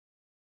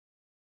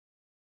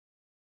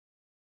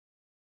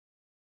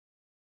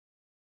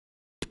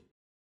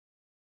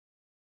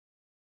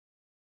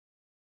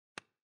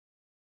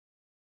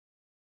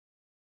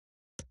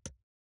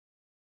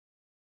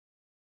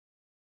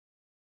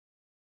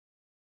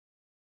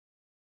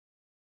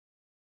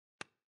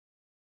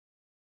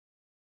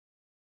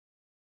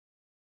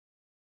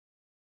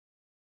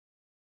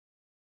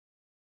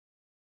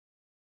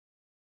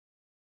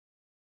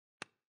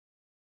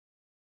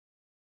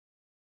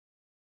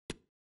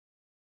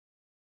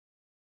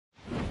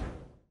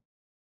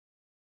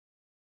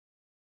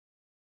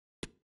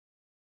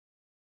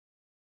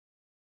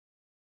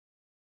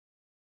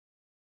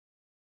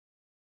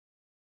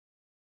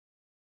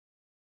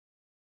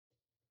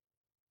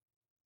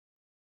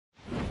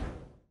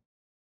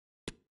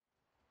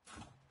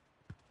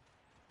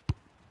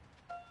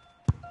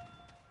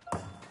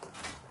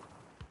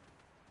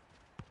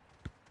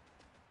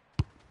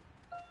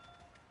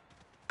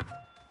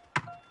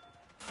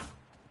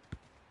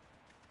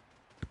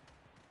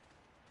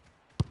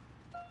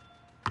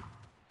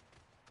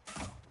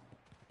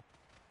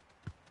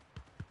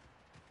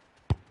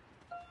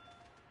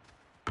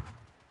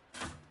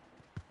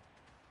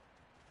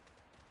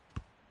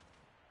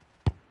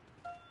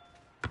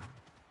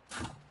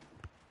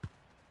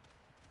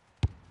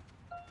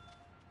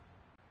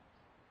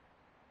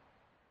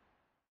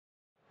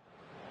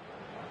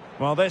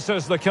Well, this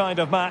is the kind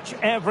of match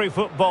every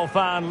football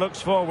fan looks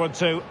forward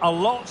to. A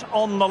lot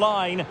on the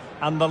line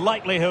and the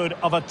likelihood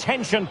of a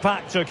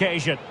tension-packed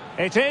occasion.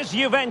 It is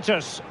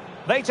Juventus.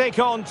 They take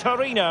on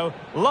Torino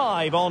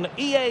live on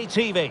EA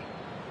TV.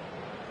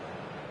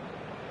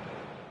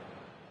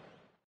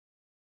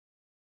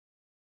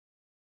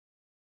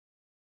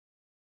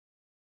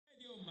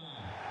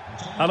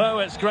 Hello,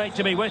 it's great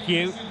to be with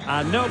you,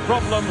 and no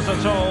problems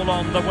at all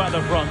on the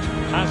weather front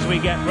as we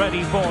get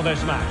ready for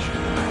this match.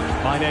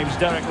 My name's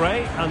Derek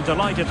Ray, and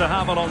delighted to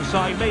have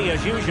alongside me,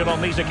 as usual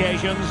on these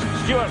occasions,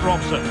 Stuart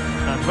Robson,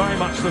 and very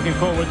much looking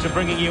forward to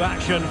bringing you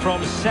action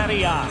from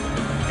Serie A.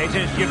 It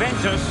is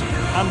Juventus,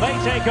 and they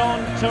take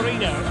on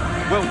Torino.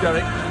 Well,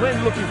 Derek,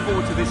 when looking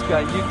forward to this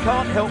game, you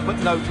can't help but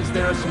notice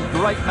there are some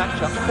great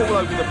matchups all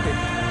over the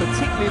pitch,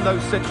 particularly in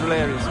those central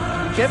areas.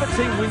 Whichever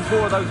team wins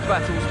more of those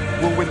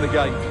battles will win the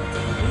game.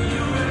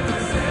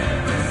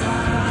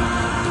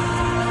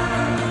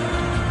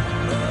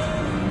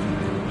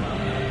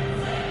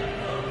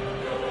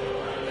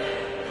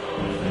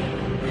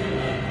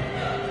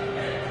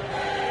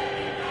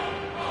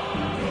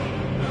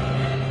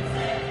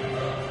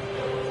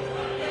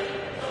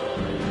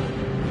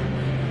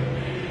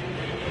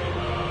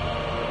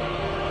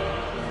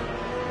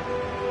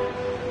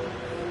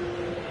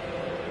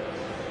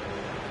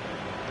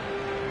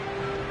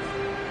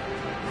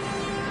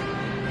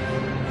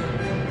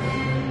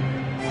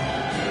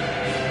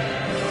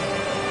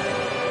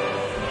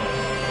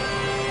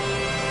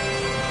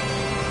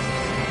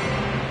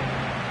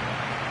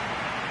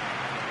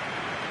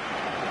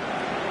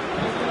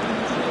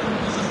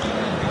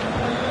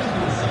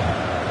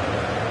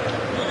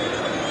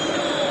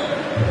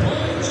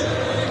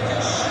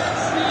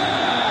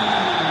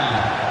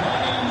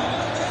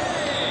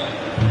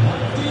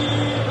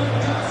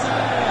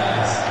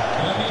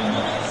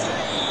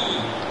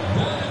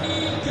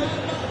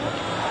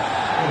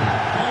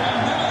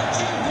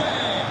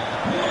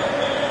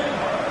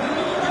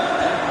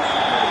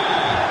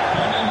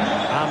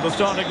 The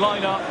starting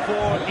lineup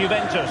for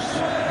Juventus.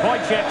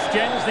 Wojciech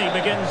Szczęsny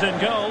begins in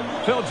goal.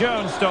 Phil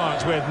Jones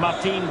starts with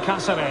Martin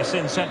Cáceres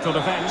in central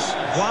defence.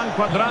 Juan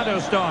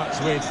Cuadrado starts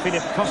with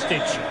Filip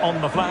Kostic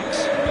on the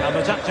flanks. And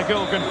the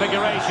tactical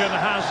configuration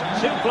has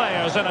two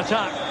players in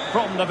attack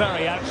from the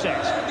very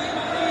outset.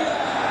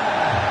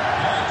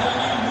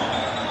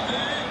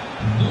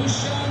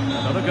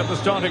 A look at the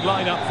starting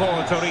lineup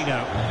for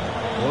Torino.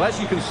 Well,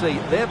 as you can see,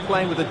 they're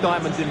playing with a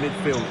diamond in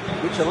midfield,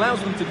 which allows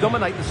them to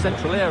dominate the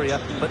central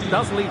area, but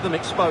does leave them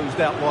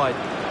exposed out wide.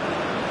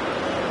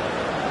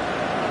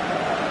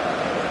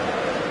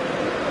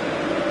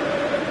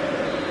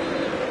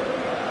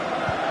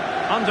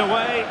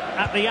 Underway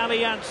at the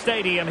Allianz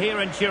Stadium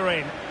here in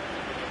Turin.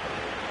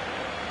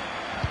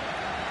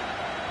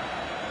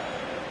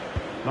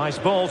 Nice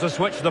ball to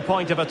switch the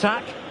point of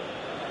attack.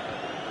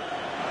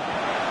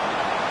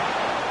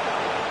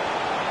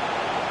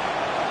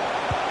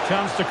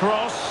 Chance to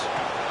cross,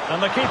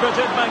 and the keeper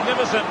did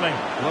magnificently.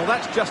 Well,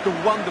 that's just a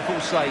wonderful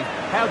save.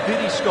 How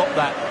did he stop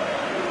that?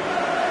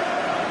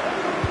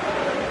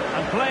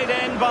 And played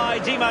in by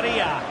Di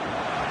Maria.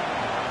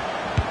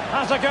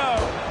 Has a go,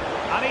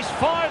 and he's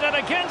fired it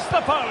against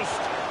the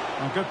post.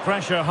 And good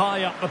pressure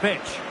high up the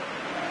pitch.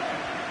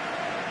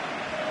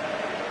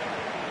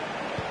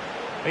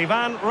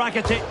 Ivan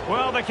Rakitic.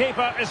 Well, the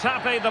keeper is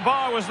happy. The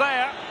bar was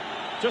there.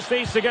 Just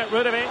needs to get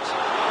rid of it.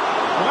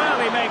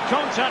 Well, he made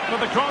contact with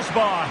the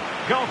crossbar.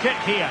 Goal kick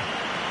here.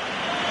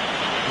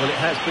 Well, it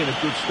has been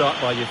a good start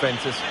by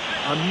Juventus.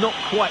 I'm not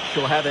quite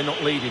sure how they're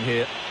not leading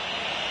here.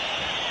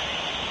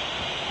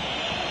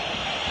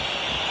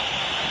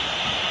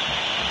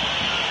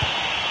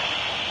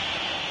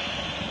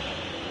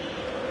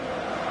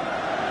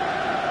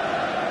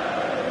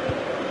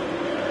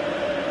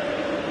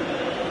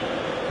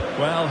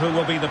 Well, who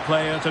will be the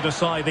player to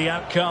decide the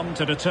outcome,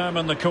 to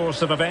determine the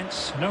course of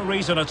events? No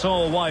reason at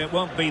all why it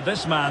won't be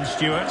this man,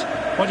 Stuart.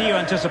 What do you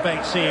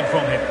anticipate seeing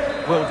from him?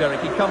 Well,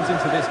 Derek, he comes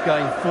into this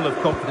game full of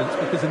confidence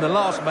because in the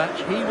last match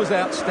he was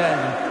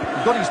outstanding.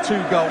 He got his 2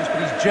 goals,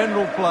 but his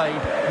general play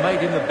made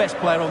him the best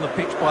player on the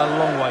pitch by a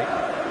long way.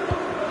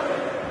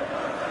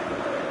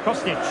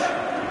 Kostic.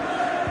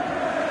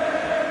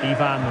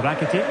 Ivan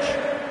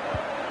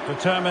Rakitic.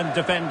 Determined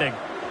defending.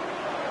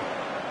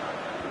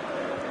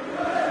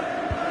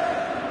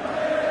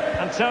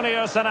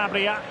 Antonio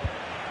Sanabria.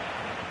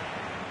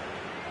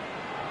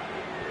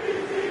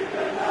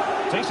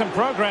 Decent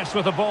progress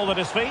with the ball at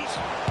his feet.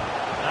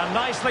 And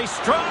nicely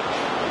struck.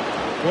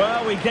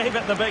 Well, we gave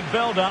it the big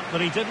build-up,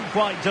 but he didn't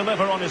quite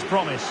deliver on his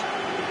promise.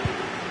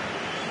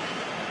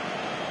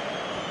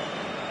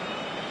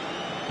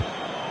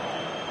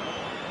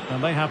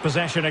 And they have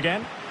possession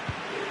again.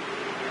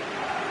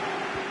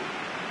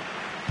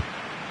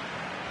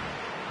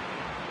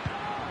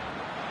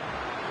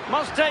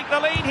 Must take the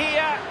lead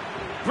here.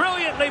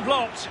 Brilliantly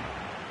blocked.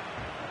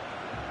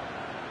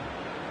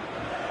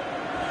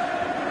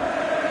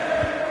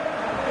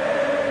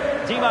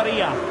 Di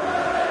Maria.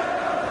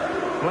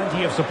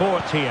 Plenty of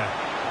support here.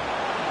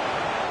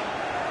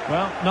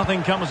 Well,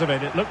 nothing comes of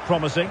it. It looked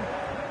promising.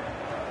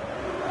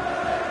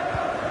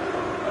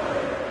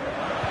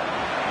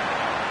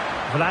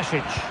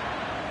 Vlasic.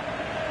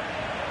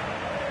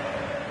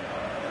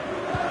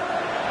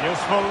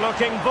 Useful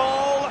looking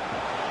ball.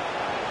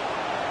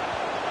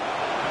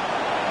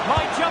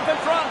 Might jump in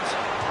front.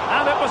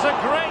 And it was a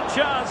great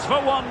chance for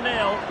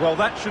 1-0. Well,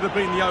 that should have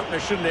been the opener,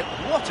 shouldn't it?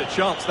 What a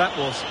chance that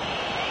was.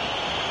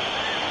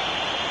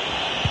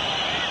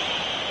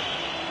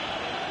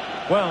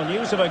 Well,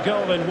 news of a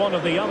goal in one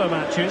of the other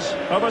matches.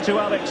 Over to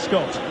Alex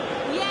Scott.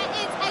 Yeah,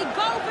 it's a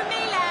goal for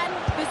Milan.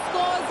 The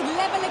score's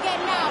level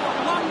again now at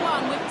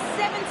 1-1 with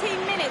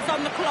 17 minutes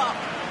on the clock.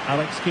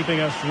 Alex keeping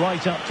us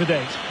right up to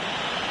date.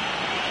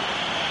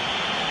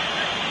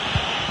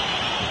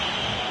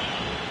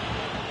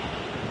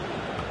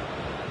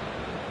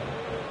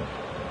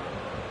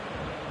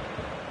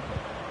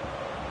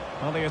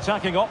 Well, the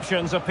attacking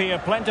options appear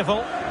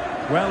plentiful.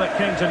 Well, it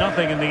came to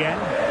nothing in the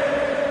end.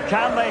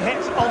 Can they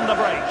hit on the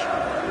break?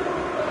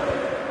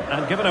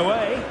 And given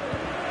away.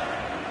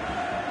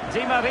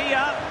 Di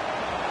Maria.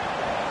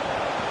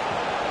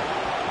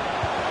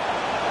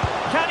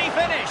 Can he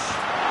finish?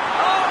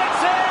 Oh,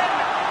 it's in!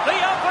 The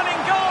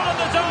opening goal of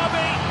the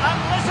derby, and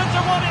listen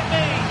to what it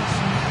means.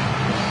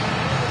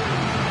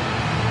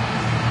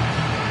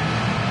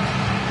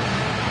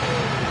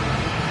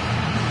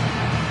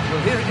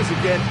 Well, here it is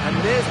again, and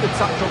there's the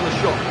touch on the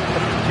shot.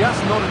 But it's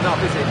just not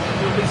enough, is it?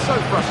 It will be so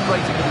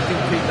frustrating if he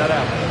didn't keep that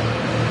out.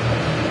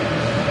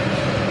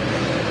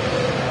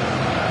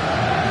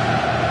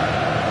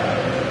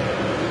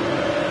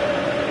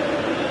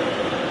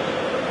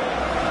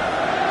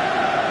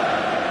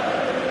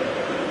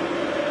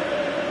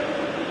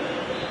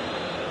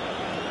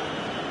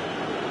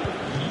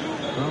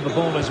 Well, the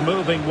ball is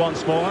moving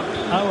once more.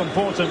 How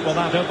important will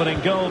that opening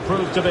goal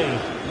prove to be?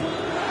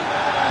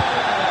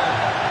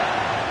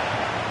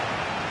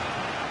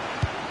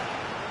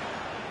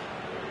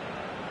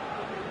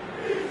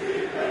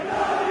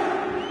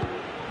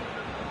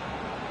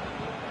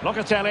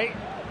 Locatelli.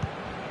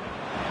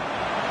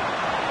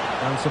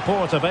 And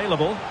support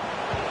available.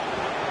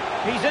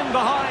 He's in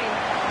behind.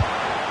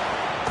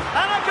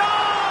 And a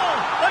goal!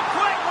 The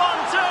quick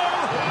 1-2!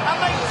 And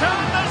they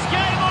turn this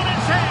game on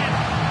its head.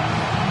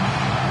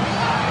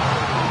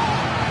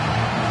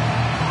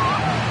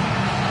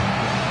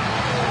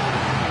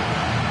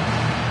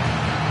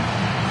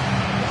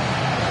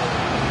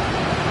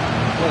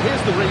 Well,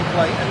 here's the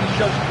replay, and he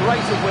shows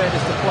great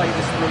awareness to play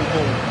this through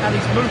ball. And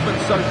his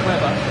movement's so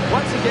clever.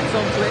 Once he gets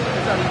onto it,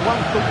 there's only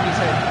one thought in his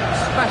head.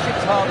 Smash it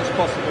as hard as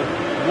possible.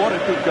 What a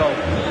good goal.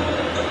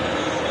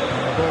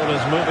 The ball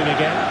is moving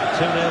again.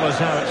 2-0 is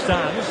how it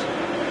stands.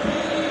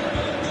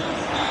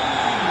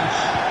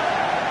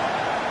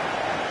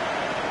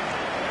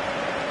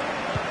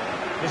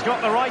 He's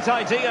got the right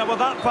idea with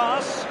that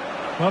pass.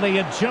 Well, he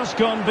had just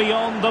gone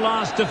beyond the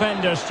last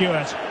defender,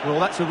 Stuart. Well,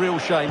 that's a real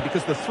shame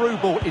because the through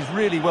ball is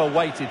really well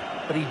weighted,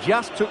 but he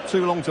just took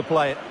too long to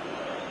play it.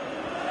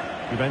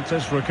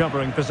 Juventus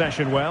recovering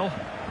possession well.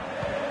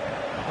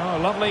 Oh,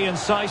 lovely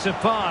incisive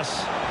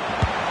pass.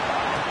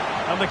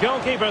 And the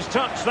goalkeeper's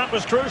touch, that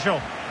was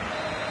crucial.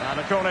 And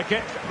a corner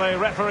kick, the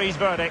referee's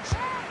verdict.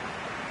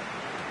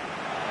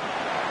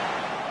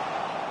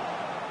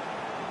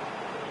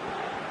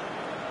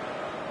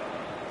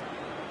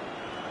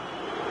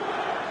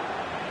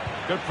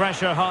 Good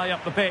pressure high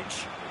up the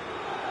pitch.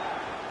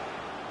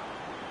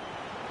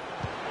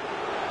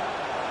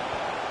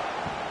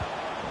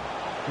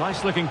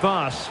 Nice looking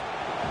pass.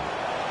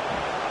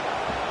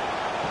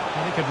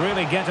 And he could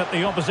really get at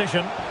the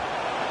opposition.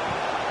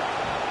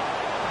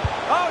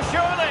 Oh,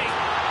 surely!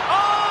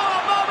 Oh,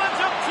 a moment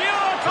of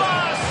pure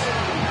class!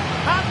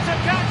 Had to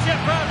catch it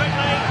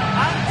perfectly,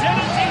 and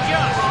didn't he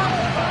just?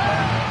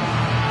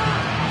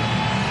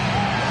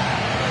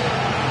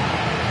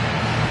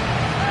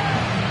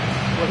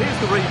 Well, here's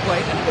the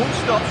replay, and it all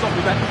starts off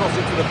with that cross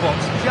into the box,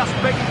 just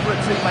begging for a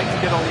teammate to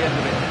get on the end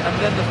of it. And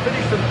then the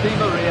finish from Di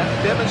Maria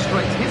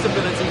demonstrates his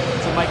ability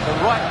to make the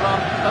right run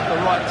at the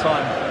right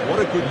time.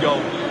 What a good goal.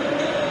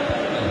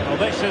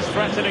 Well, this is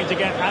threatening to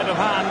get out of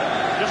hand.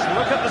 Just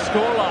look at the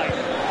scoreline.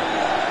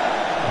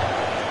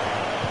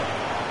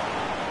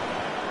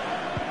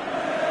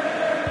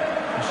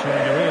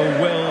 Showing a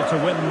real will to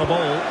win the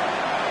ball.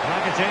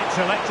 Rakitic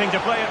electing to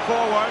play it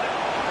forward.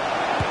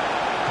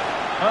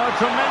 Oh,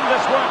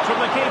 tremendous work from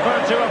the keeper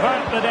to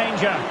avert the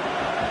danger.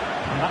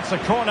 And that's a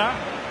corner.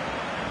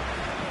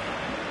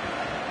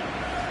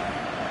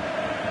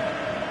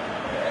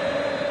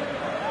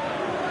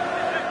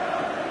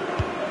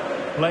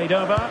 Played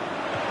over.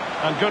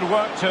 And good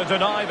work to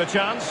deny the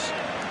chance.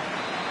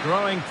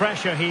 Growing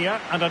pressure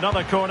here, and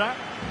another corner.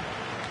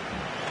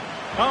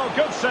 Oh,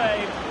 good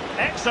save.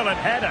 Excellent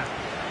header.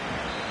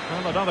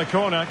 Well, another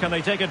corner. Can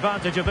they take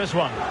advantage of this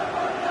one?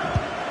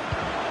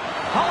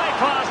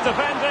 High-class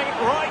defending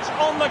right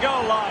on the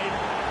goal line.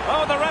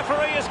 Oh, the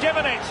referee has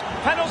given it.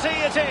 Penalty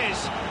it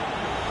is.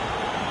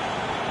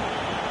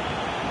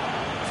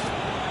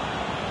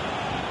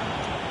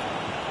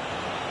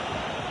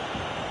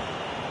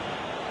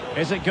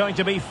 Is it going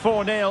to be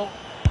 4-0?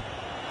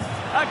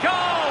 A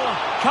goal!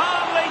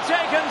 Calmly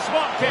taken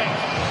spot kick.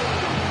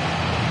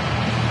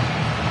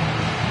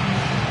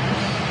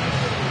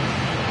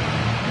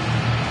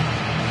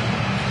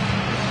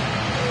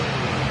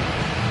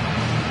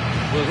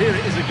 Well, here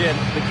it is again.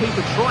 The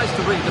keeper tries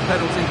to read the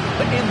penalty,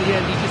 but in the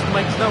end, he just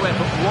makes no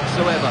effort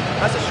whatsoever.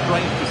 That's a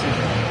strange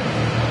decision.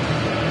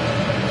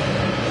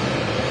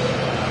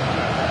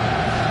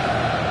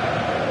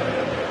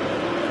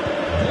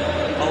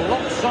 A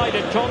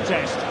lopsided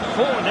contest,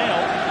 4-0.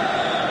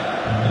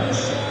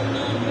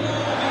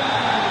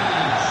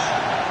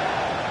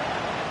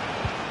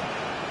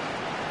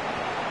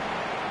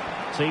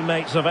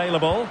 Teammates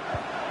available.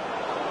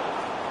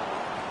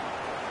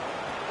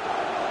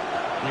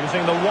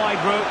 Using the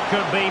wide route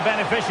could be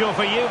beneficial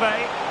for Juve.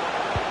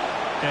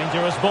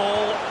 Dangerous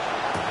ball.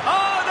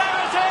 Oh, there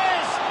it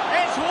is!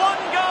 It's one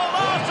goal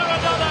after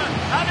another,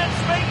 and it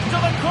speaks to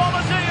the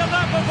quality of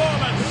that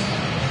performance.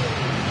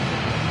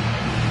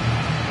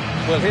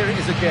 Well, here it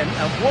is again,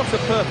 and what a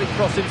perfect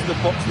cross into the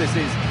box this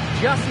is.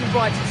 Just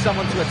invited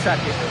someone to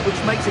attack it, which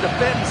makes it a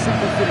fairly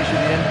simple finish in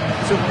the end.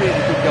 It's a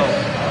really good goal.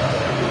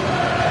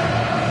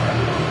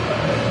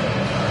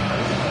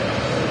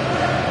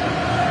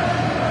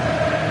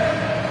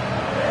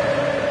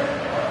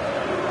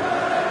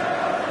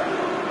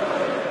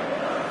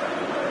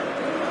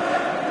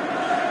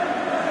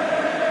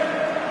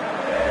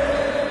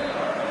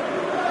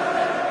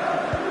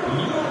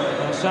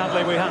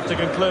 Sadly, we have to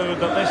conclude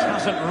that this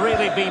hasn't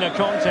really been a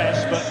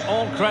contest, but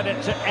all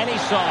credit to any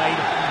side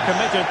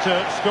committed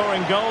to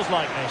scoring goals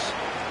like this.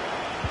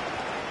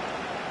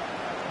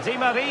 Di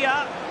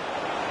Maria.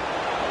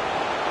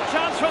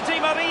 Chance for Di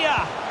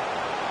Maria.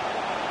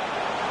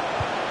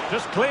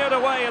 Just cleared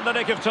away in the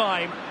nick of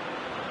time.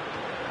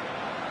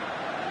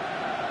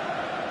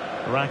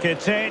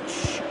 Rakitic.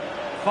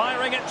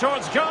 Firing it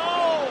towards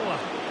goal.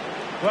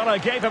 Well, I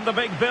gave him the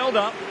big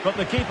build-up, but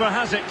the keeper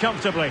has it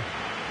comfortably.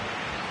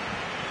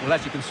 Well,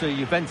 as you can see,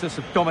 Juventus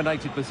have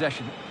dominated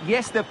possession.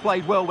 Yes, they've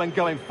played well when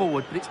going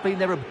forward, but it's been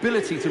their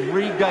ability to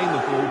regain the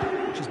ball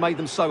which has made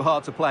them so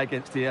hard to play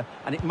against here,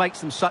 and it makes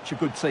them such a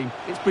good team.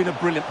 It's been a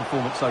brilliant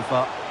performance so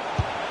far.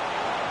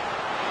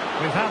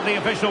 We've had the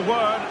official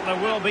word. There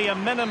will be a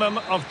minimum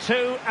of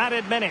 2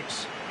 added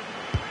minutes.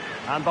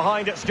 And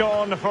behind it's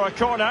gone for a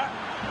corner.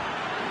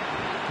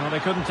 Well,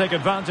 they couldn't take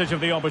advantage of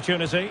the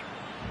opportunity.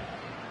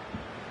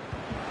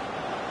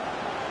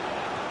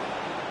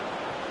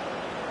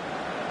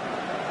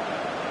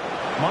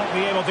 Might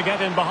be able to get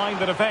in behind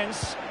the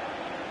defence.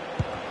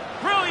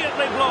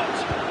 Brilliantly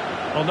blocked.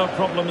 Well, no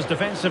problems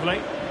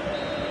defensively.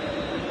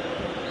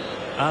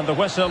 And the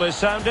whistle is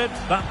sounded.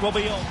 That will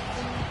be all.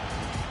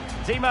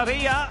 Di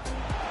Maria.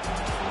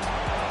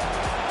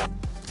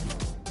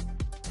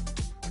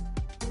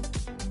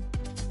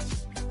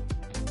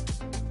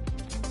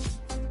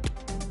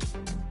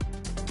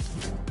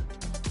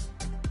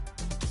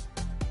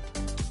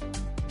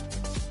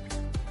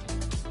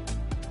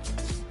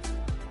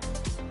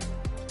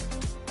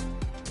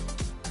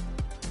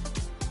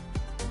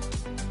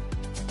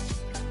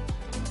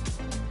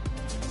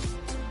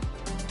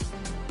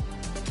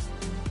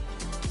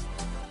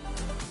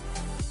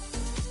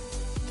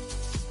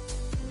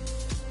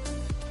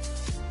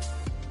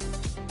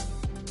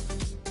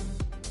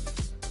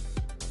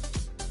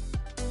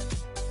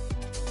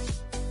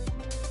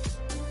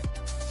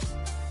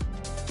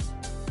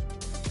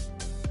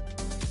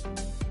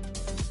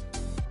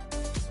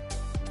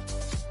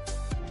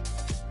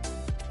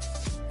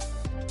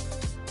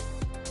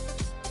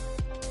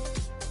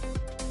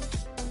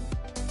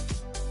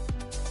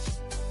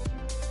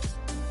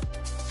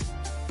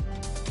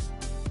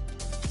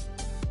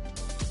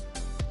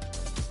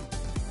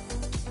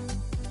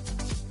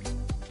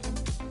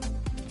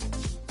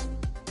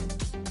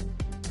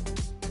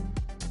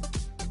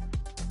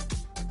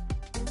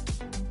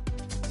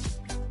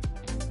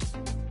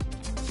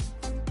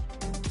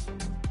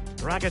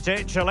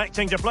 Rakitic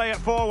electing to play it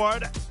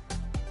forward.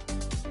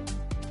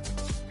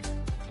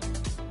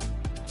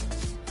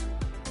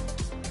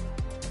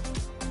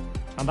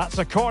 And that's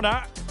a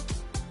corner.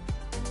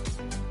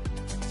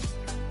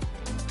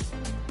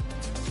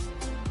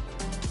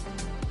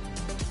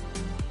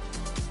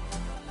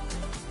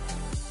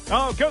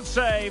 Oh, good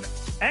save.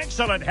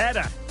 Excellent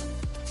header.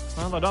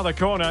 Well, another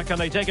corner. Can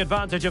they take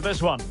advantage of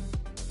this one?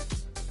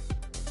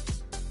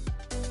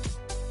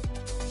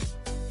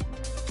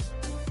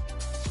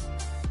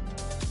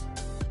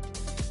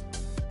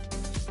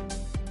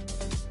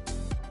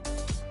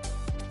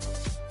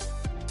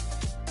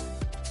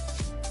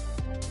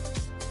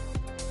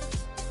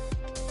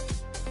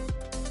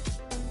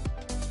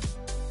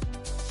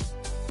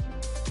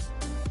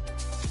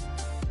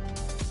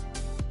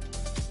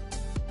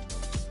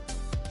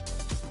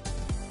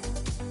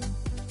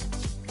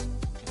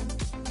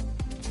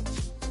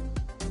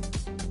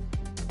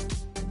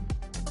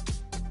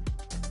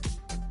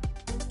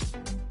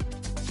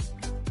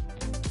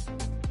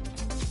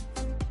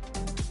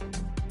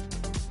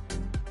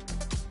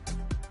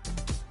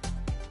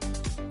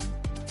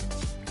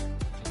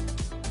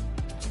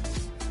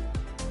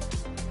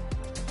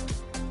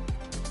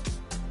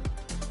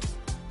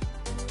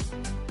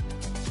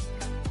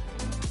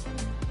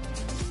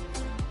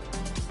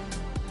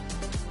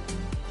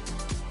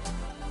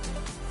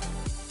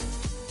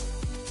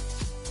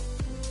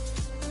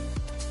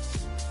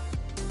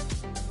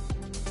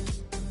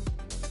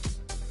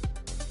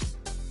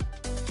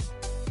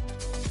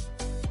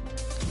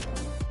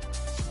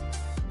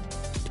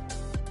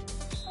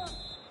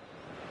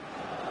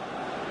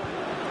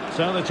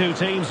 So the two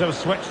teams have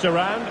switched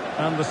around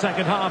and the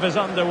second half is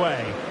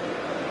underway.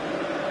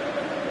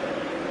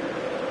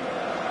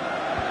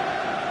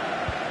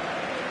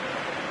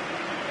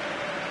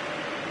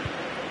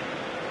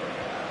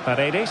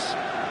 Paredes.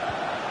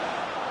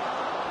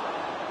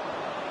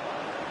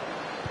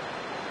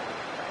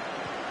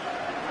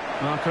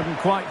 Well, couldn't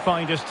quite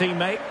find his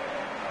teammate.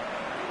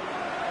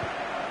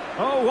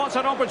 Oh, what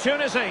an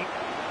opportunity. And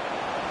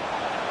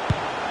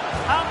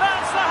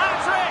that's the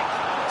hat-trick!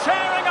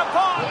 Tearing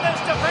apart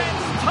this defence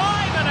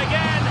time and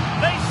again.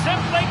 They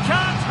simply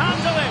can't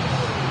handle him.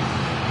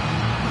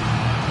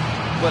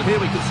 Well, here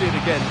we can see it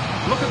again.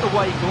 Look at the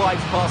way he glides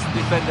past the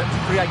defender to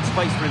create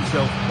space for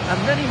himself. And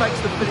then he makes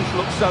the finish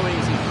look so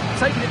easy.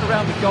 Taking it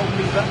around the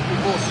goalkeeper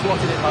before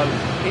slotting it home.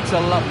 It's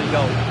a lovely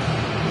goal.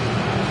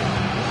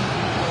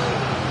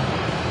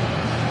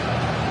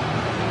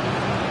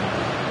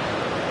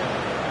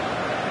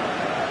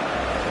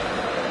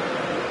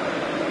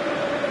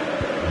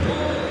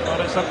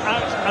 Well, it's an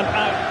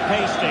out-and-out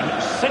pasting.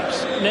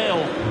 6-0.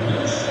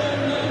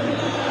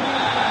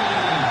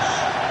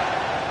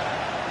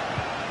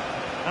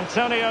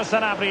 Antonio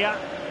Sanabria.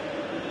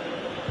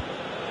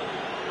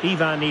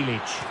 Ivan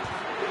Ilic.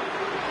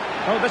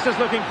 Oh, this is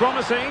looking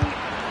promising.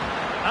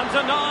 And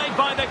denied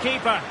by the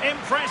keeper.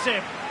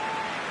 Impressive.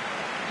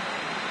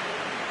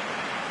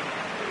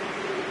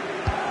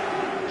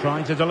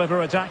 Trying to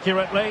deliver it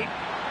accurately.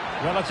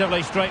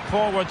 Relatively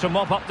straightforward to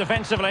mop up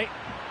defensively.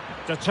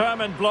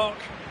 Determined block.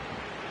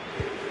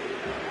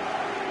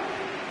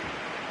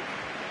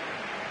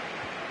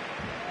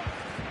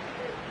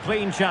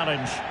 Clean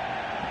challenge.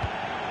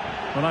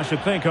 Well, I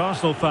should think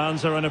Arsenal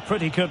fans are in a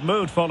pretty good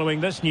mood following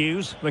this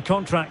news. The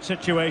contract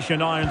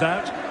situation ironed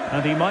out,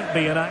 and he might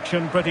be in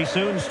action pretty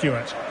soon,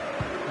 Stuart.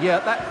 Yeah,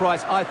 at that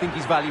price, I think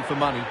he's value for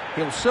money.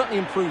 He'll certainly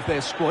improve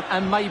their squad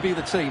and maybe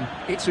the team.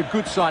 It's a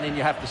good signing,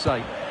 you have to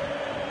say.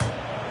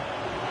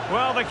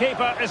 Well, the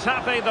keeper is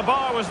happy. The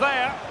bar was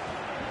there.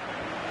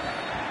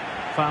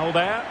 Foul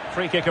there.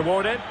 Free kick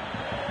awarded.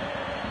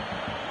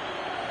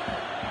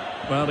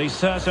 Well, he's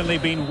certainly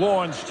been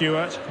warned,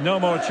 Stuart. No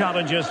more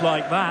challenges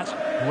like that.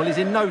 Well, he's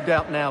in no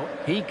doubt now.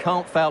 He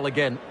can't foul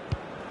again.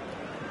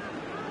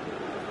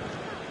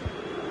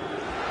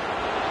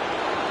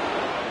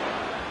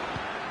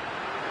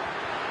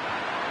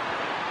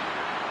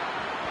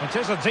 It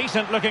is a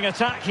decent-looking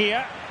attack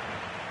here.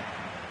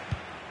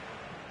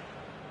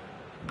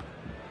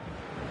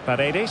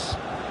 Paredes.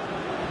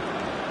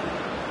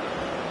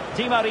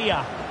 Di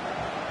Maria.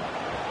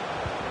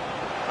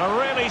 A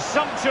really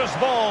sumptuous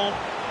ball.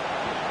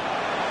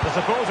 The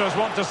supporters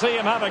want to see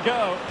him have a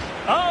go.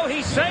 Oh,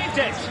 he saved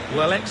it!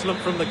 Well, excellent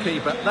from the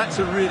keeper. That's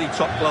a really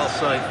top-class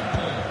save.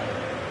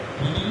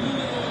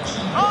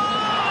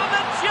 Oh,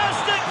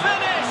 majestic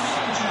finish!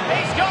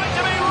 He's going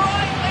to be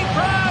rightly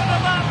proud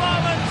of that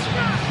moment.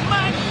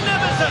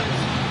 Magnificent!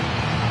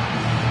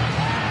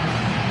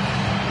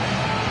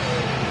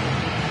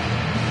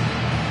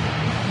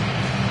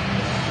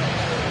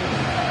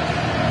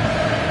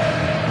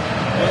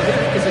 Well,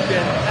 here it is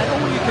again, and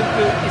all you can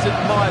do is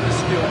admire the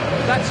skill.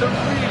 That's a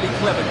really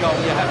clever goal,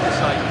 you have to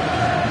say.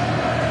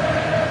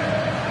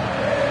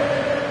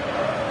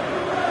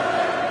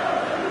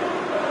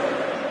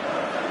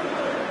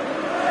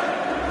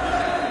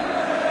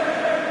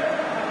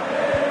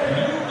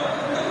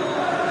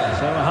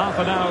 So half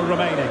an hour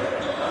remaining.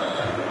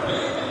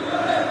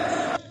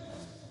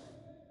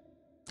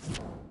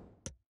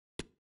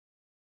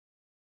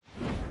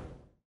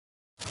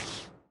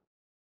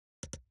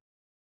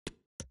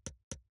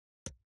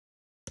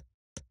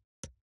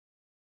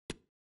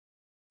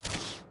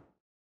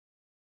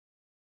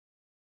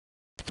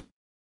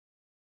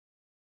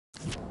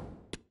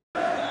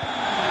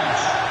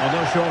 Well,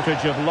 no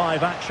shortage of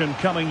live action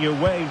coming your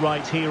way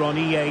right here on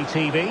EA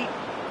TV.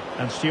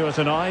 And Stuart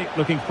and I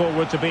looking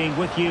forward to being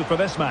with you for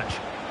this match.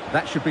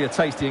 That should be a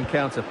tasty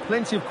encounter.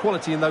 Plenty of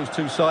quality in those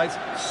two sides.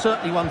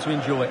 Certainly one to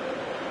enjoy.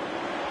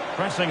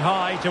 Pressing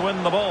high to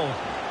win the ball.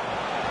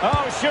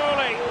 Oh,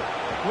 surely.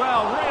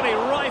 Well, really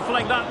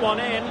rifling that one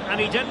in, and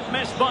he didn't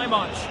miss by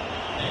much.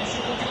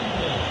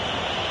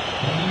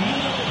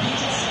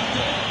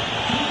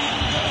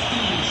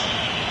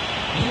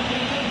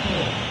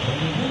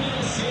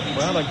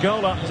 Well, a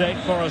goal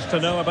update for us to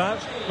know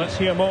about. Let's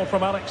hear more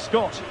from Alex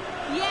Scott.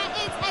 Yeah,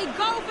 it's a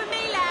goal for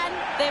Milan.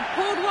 They've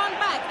pulled one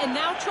back and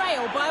now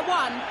trail by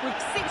one with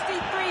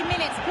 63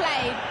 minutes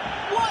played.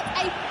 What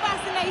a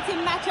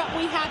fascinating matchup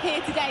we have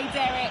here today,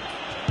 Derek.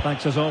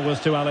 Thanks as always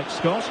to Alex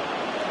Scott.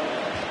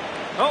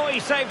 Oh,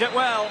 he saved it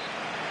well.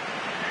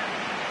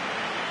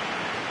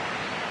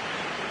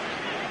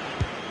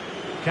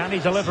 Can he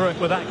deliver it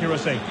with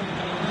accuracy?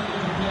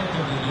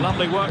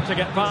 Lovely work to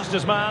get past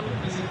his man.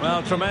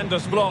 Well,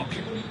 tremendous block.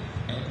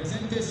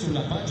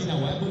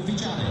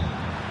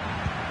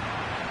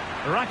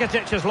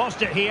 Rakitic has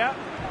lost it here.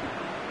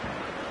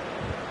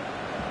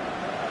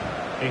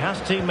 He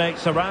has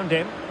teammates around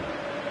him.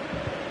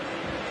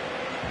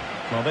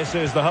 Well, this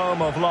is the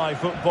home of live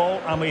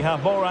football, and we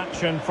have more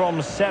action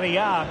from Serie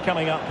A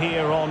coming up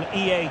here on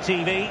EA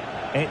TV.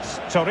 It's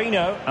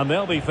Torino, and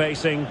they'll be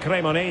facing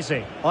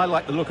Cremonese. I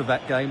like the look of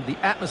that game. The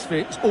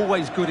atmosphere is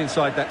always good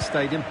inside that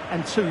stadium,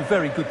 and two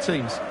very good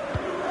teams.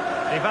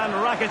 Ivan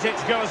Rakitic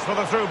goes for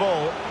the through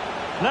ball.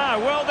 Now,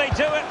 will they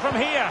do it from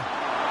here?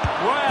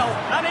 Well,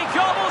 and he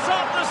gobbles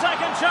up the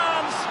second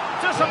chance.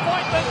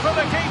 Disappointment for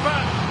the keeper.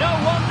 No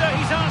wonder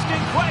he's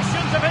asking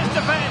questions of his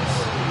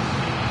defence.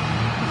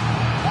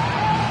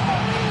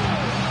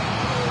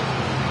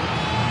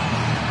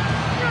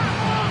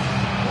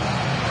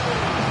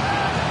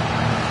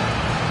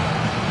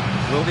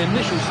 Well, the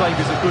initial save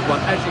is a good one,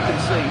 as you can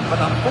see,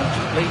 but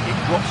unfortunately it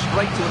dropped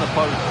straight to an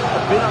opponent.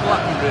 A bit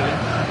unlucky, really.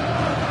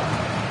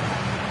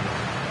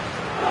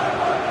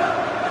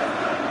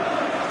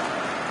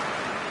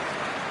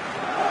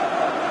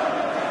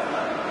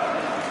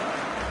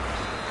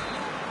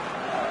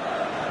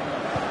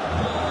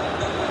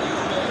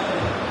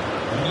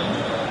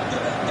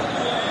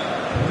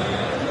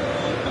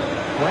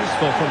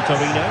 Wasteful from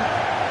Torino.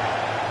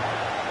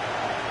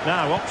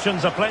 Now,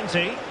 options are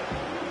plenty.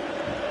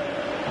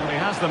 Well, he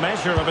has the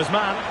measure of his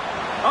man.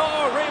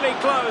 Oh, really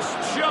close,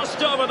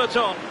 just over the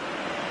top.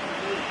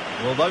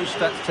 Well, those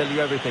stats tell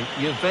you everything.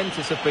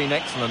 Juventus have been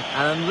excellent,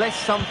 and unless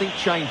something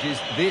changes,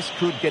 this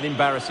could get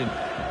embarrassing.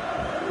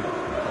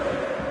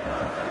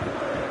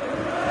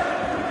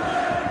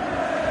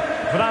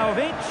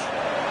 Vlahovic.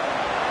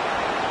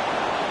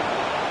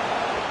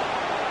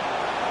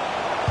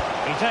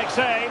 He takes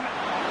aim,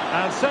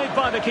 and saved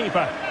by the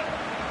keeper.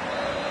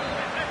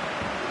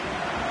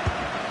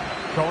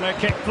 Corner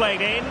kick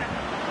played in.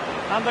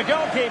 And the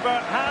goalkeeper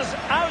has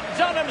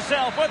outdone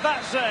himself with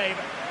that save.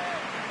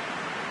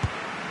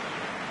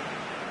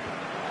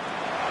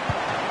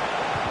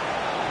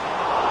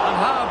 And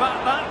how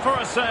about that for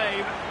a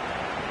save?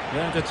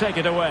 Going to take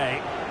it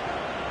away.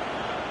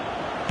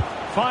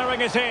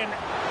 Firing it in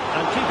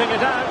and keeping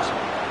it out.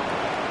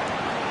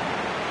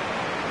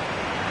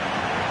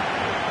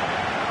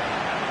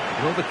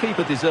 Well, the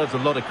keeper deserves a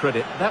lot of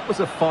credit. That was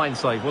a fine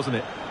save, wasn't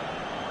it?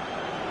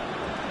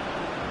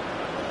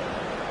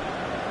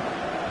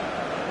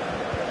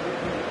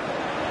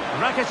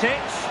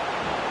 Rakitic.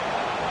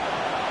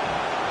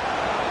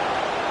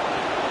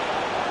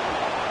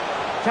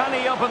 Can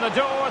he open the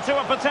door to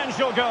a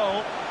potential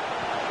goal?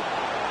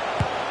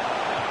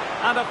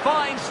 And a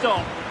fine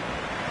stop.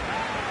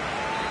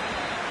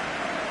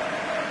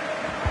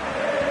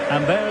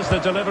 And there's the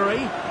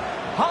delivery.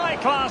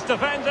 High-class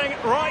defending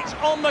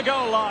right on the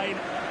goal line.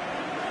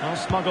 Well,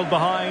 smuggled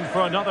behind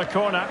for another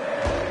corner.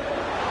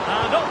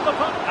 And off the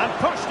puck and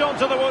pushed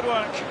onto the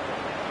woodwork.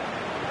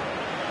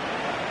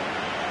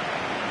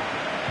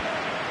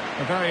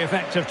 A very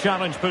effective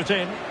challenge put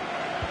in.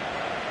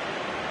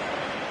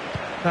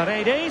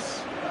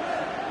 Paredes.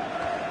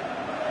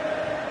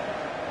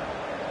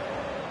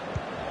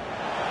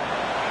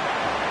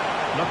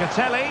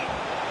 Locatelli.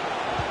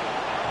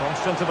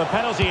 Crossed into the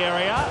penalty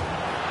area.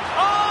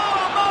 Oh,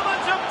 a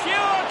moment of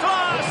pure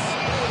class!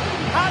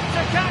 Had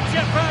to catch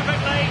it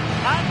perfectly,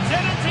 and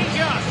didn't he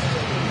just?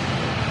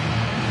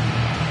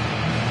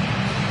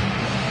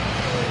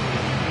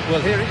 Well,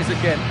 here it is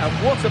again, and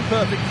what a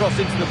perfect cross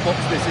into the box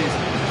this is.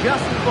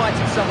 Just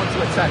inviting someone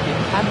to attack it,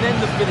 and then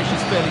the finish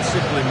is fairly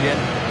simple in the end.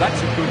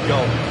 That's a good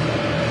goal.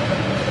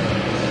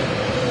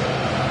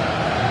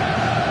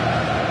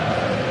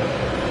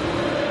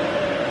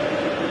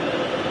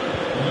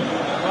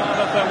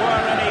 Well, if there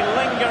were any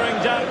lingering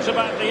doubts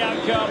about the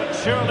outcome,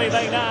 surely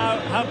they now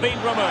have been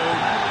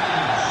removed.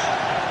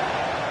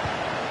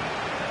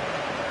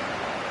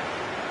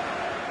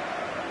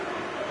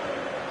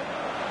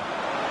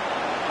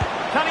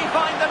 Can he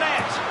find the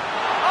net?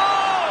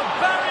 Oh,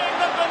 burying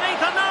them beneath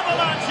an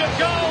avalanche of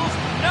goals.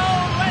 No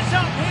let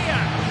up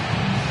here.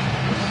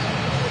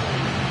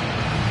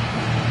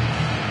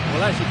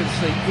 Well, as you can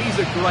see, he's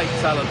a great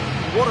talent.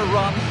 What a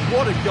run,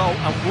 what a goal,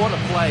 and what a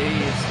player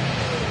he is.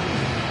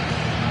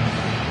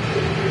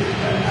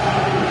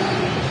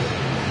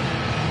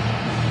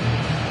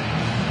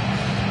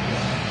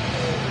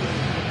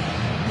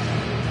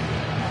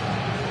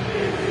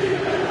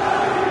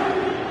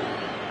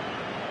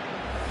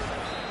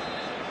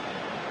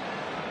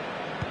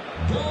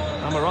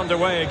 And we're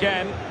underway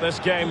again. This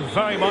game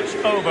very much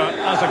over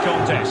as a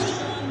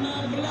contest.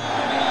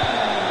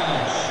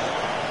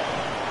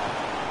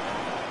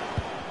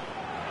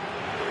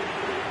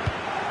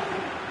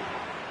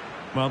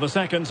 Well, the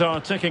seconds are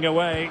ticking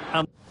away,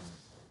 and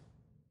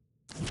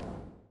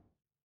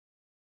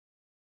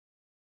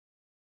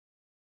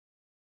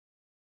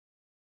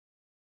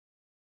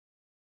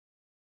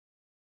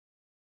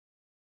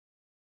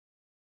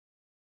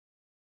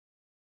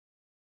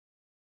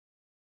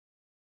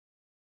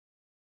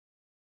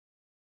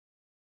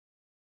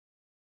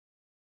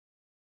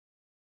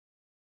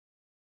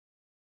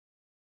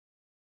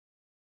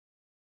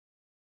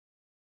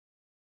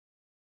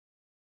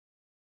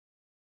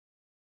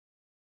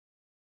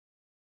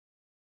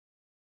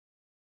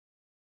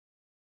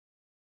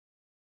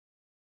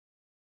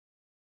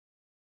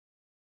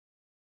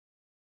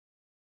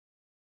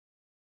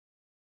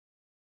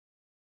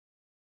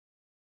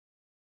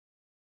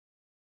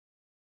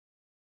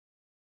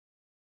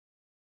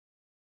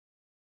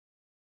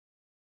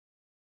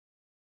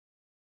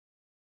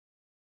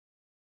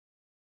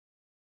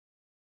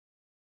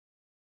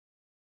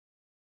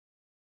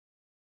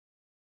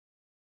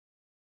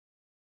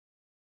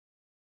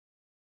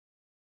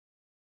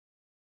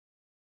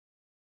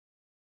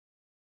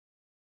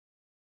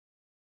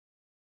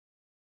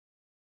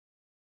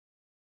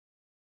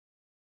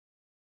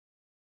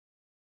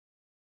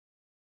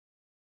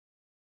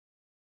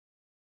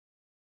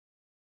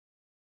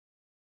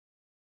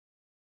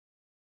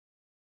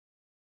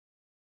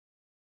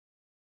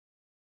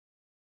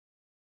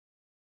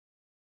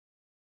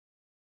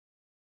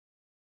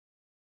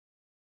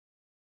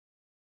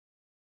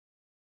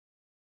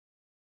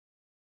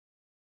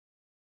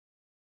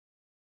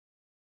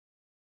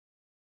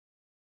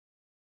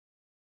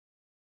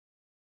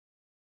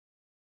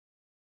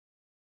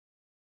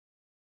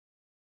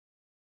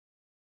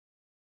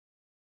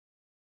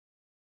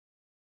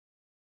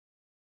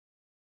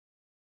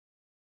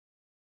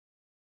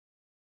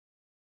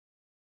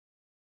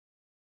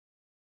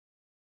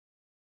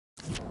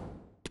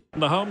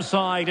The home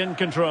side in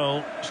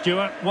control.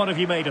 Stuart, what have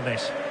you made of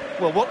this?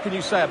 Well, what can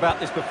you say about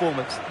this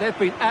performance? They've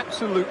been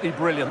absolutely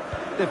brilliant.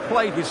 They've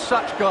played with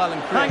such guile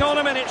and creativity. Hang on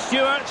a minute,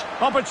 Stuart.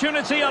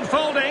 Opportunity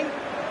unfolding.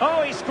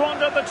 Oh, he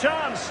squandered the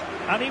chance.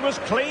 And he was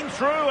clean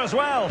through as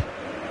well.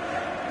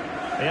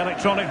 The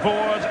electronic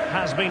board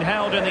has been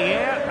held in the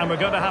air, and we're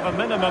going to have a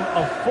minimum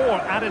of 4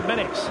 added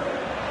minutes.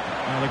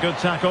 And a good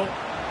tackle.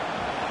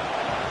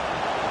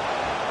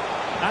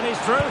 And he's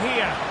through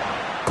here.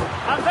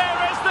 And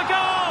there is the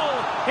goal!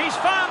 He's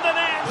found the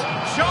net!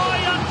 Joy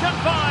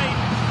unconfined!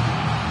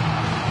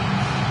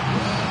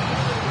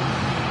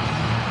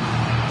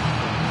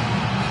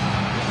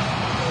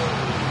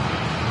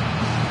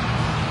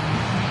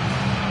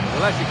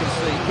 Well, as you can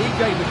see, he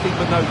gave the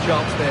keeper no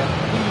chance there.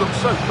 He looked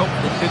so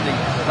confident, didn't he?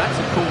 That's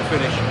a cool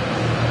finish.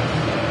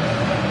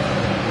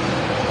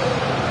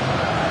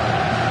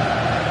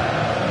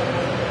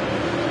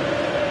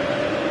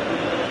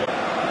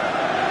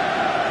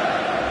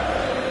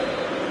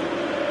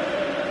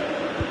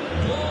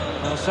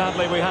 Well,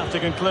 sadly, we have to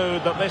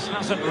conclude that this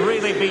hasn't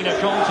really been a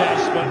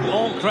contest, but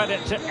all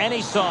credit to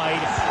any side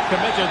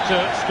committed to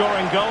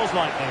scoring goals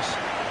like this.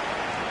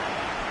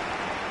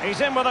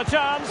 He's in with a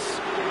chance.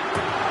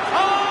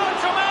 Oh,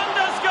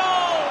 tremendous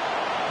goal!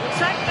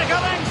 Technical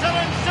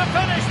excellence to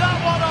finish that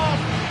one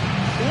off.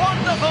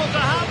 Wonderful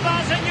to have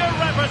that in your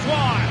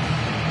repertoire.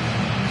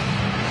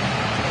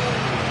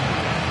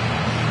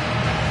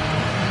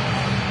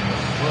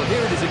 Well,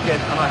 here it is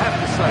again, and I have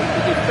to say,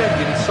 the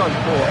defending is so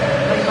poor.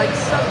 They make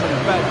so many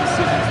bad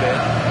decisions there.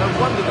 No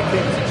wonder the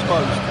keeper's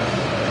exposed.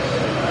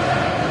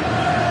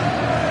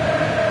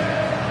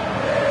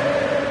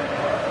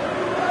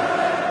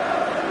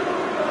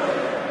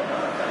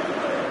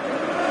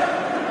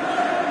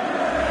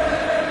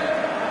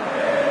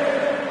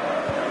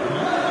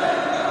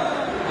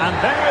 And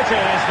there it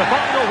is, the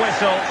final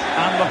whistle,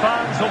 and the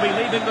fans will be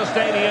leaving the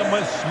stadium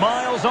with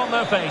smiles on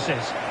their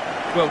faces.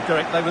 Well,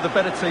 Derek, they were the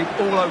better team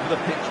all over the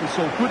pitch. We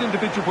saw good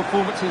individual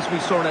performances, we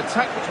saw an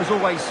attack which was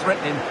always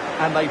threatening,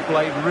 and they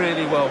played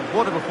really well.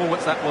 What a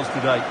performance that was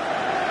today.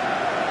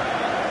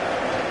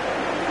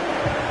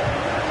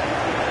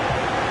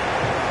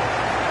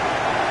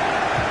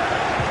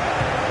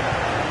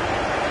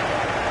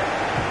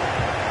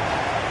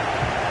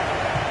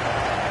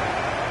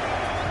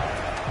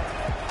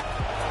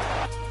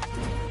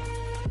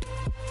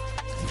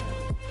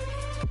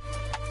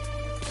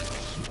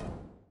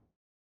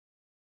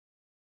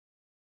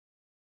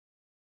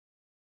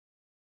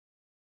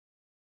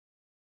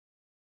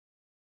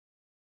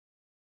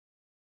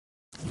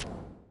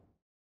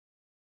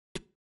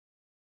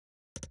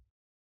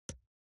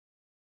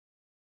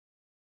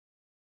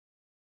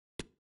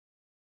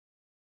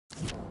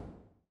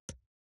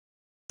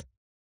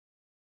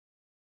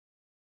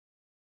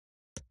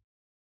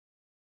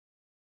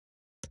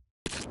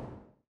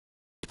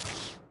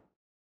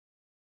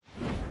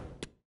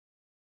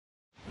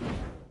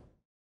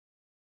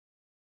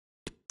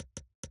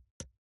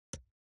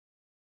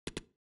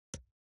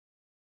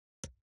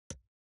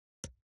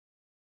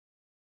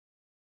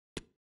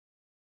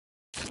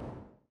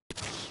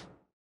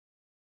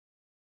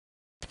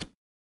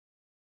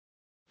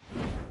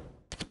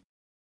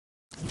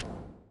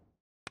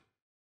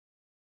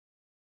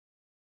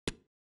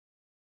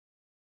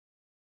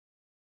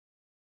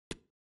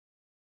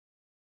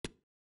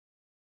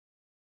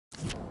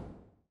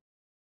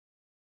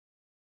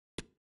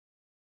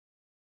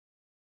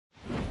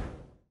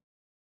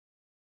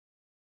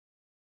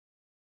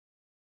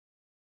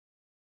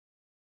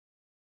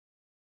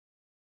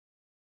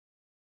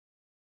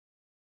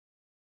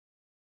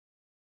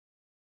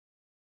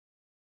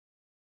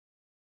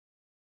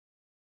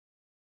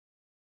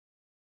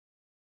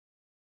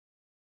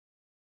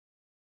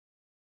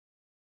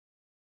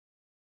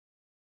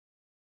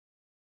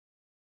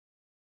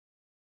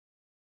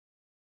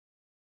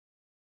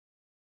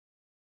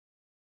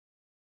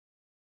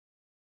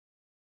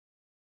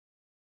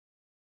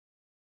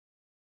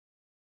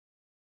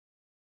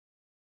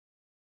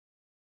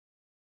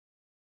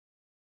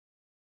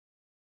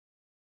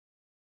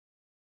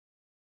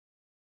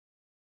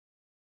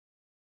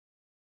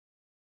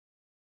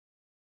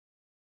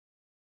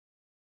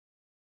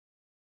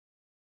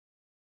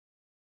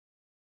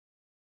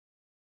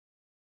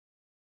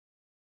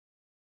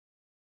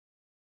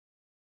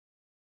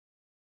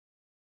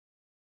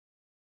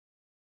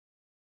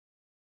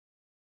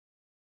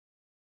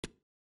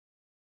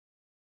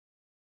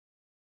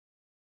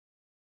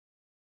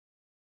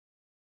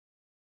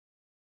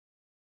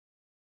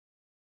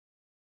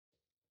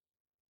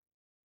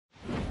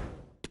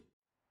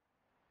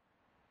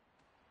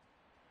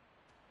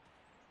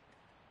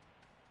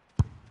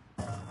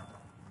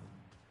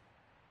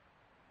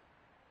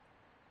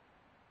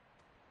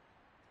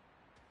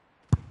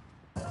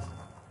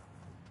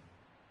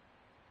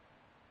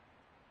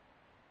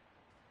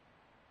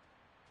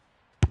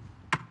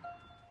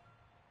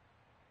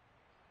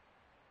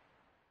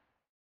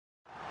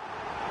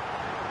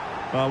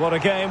 Well, what a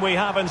game we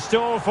have in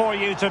store for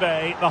you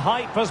today. The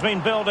hype has been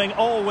building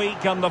all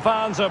week and the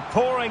fans are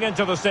pouring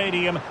into the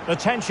stadium. The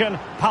tension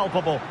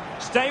palpable.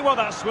 Stay with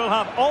us, we'll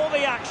have all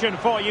the action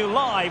for you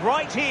live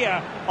right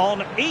here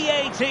on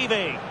EA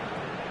TV.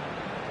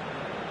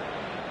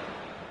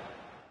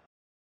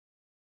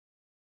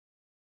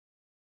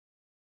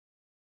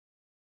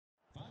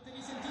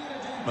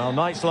 Well,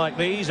 nights like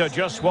these are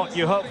just what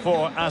you hope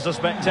for as a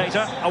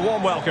spectator. A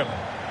warm welcome.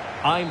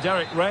 I'm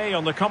Derek Ray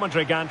on the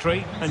commentary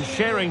gantry, and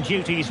sharing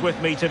duties with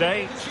me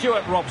today,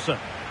 Stuart Robson.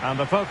 And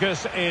the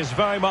focus is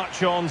very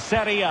much on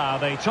Serie A,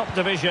 the top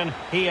division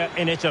here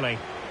in Italy.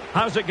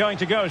 How's it going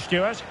to go,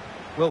 Stuart?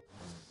 Well,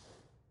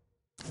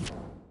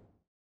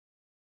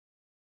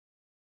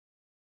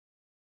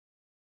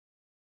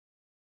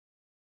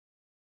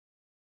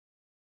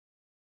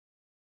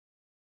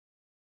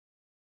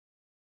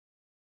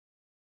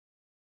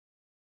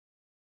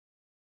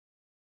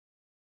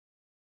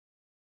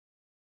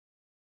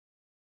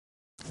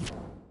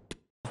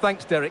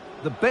 thanks, Derek.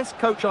 The best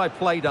coach I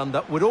played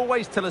under would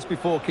always tell us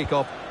before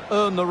kick-off,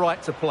 earn the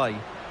right to play.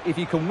 If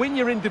you can win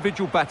your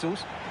individual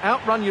battles,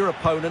 outrun your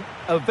opponent,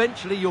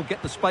 eventually you'll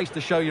get the space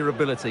to show your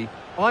ability.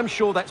 I'm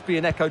sure that's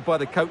being echoed by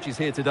the coaches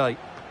here today.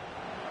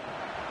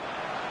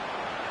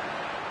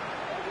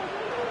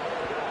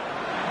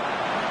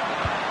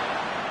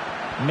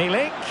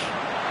 Milik,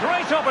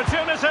 great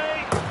opportunity,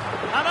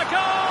 and a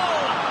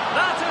goal!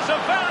 That is a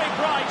very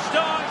bright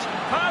start,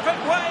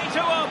 perfect way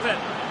to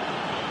open.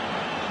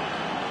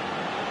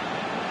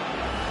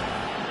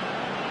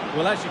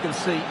 Well, as you can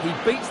see, he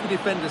beats the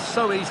defender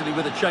so easily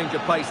with a change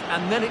of pace,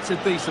 and then it's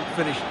a decent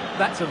finish.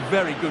 That's a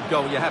very good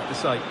goal, you have to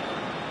say.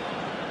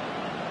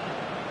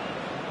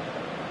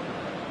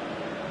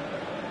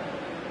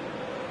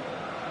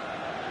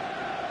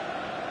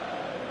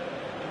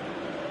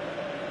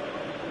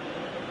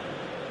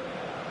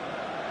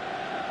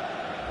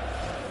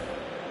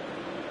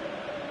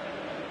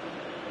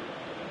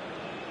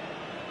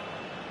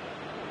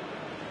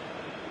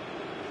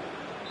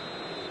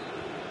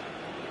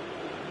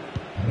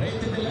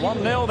 Rete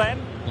 1-0 then.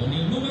 Con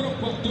il numero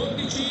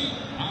 14,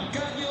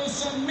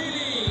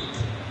 Milik.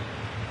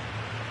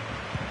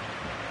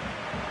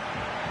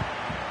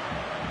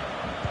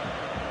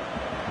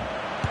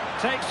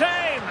 Takes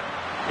aim.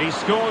 He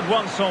scored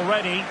once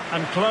already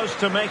and close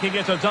to making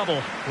it a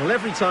double. Well,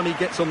 every time he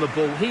gets on the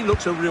ball, he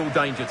looks a real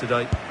danger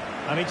today.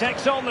 And he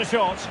takes on the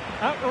shot.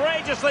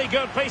 Outrageously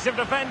good piece of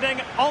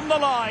defending on the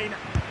line.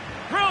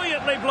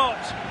 Brilliantly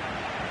blocked.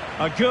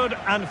 A good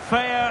and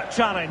fair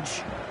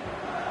challenge.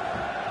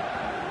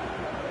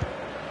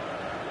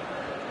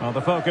 Well, the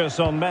focus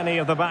on many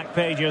of the back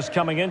pages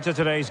coming into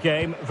today's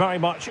game, very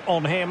much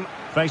on him,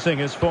 facing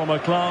his former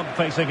club,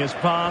 facing his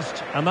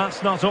past, and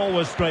that's not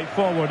always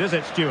straightforward, is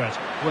it, Stuart?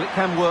 Well, it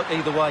can work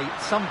either way.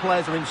 Some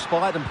players are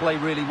inspired and play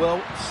really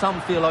well, some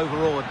feel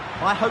overawed.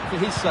 I hope for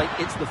his sake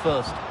it's the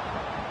first.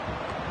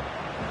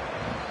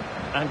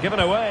 And given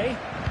away.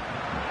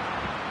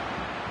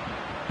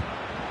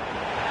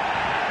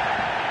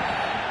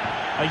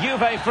 A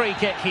Juve free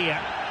kick here.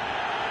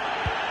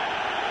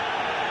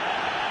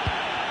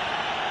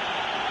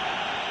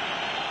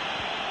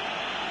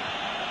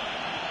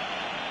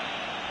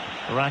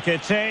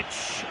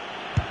 Rakitic,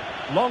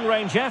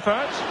 long-range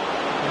effort.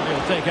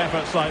 He'll take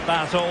efforts like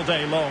that all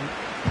day long.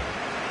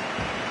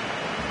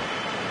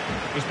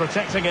 He's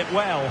protecting it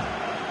well.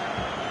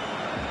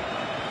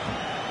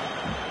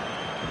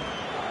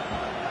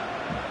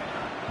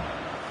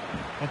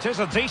 It is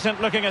a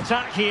decent-looking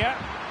attack here.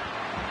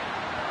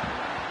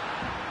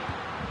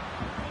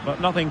 But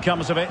nothing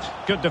comes of it.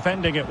 Good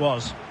defending it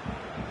was.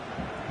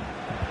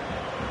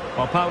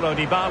 Well, Paulo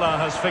Dybala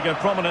has figured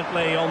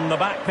prominently on the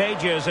back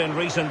pages in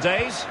recent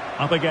days.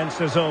 Up against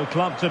his old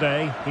club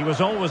today, he was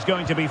always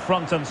going to be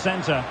front and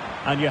centre.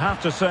 And you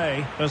have to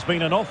say, there's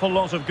been an awful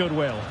lot of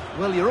goodwill.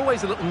 Well, you're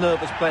always a little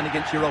nervous playing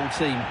against your old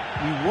team.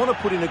 You want to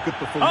put in a good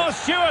performance. Oh,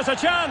 Stuart, a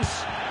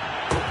chance!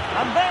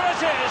 And there it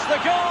is, the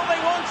goal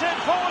they wanted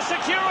for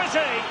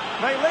security.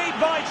 They lead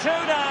by 2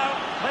 now.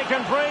 They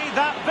can breathe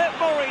that bit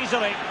more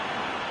easily.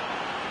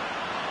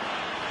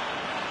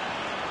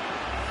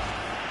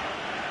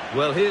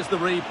 Well, here's the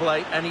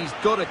replay, and he's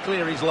got to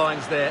clear his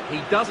lines there.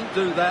 He doesn't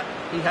do that.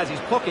 He has his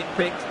pocket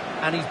picked,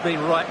 and he's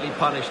been rightly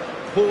punished.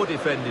 Poor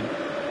defending.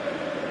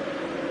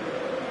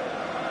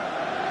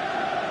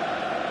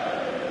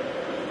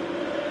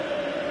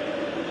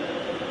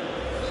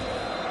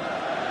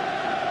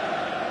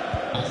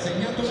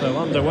 So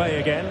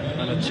underway again,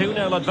 and a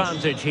 2-0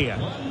 advantage here.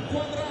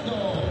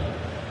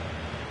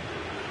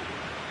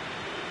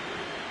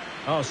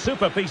 Oh,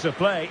 super piece of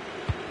play.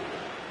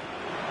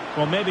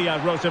 Well, maybe I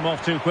wrote him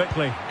off too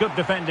quickly. Good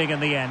defending in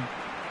the end.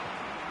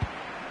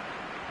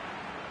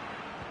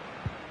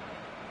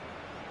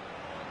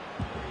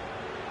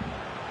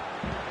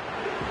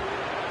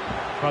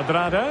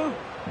 Cuadrado.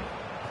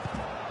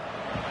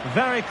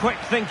 Very quick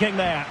thinking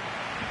there.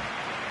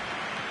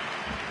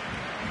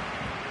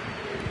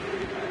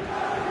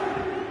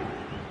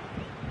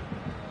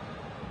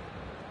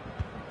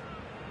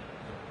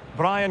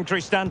 Brian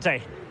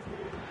Cristante.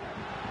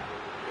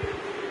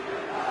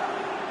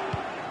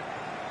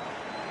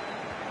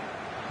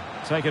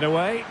 Take it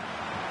away.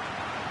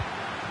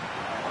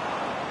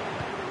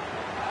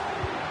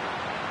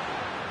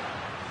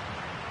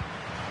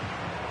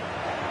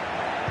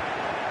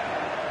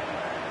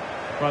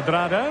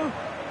 Cuadrado.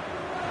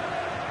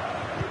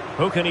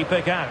 Who can he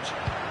pick out?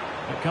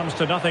 It comes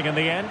to nothing in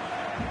the end.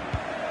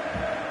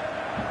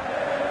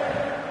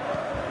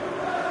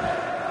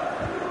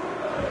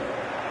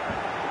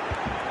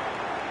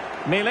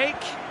 Milik.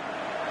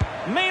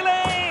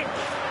 Milik!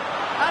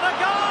 And a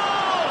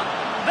goal!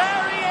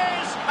 There he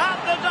is at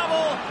the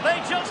double.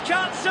 They just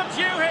can't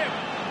subdue him.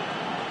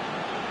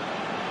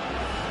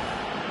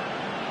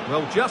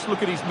 Well, just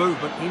look at his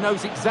movement. He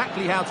knows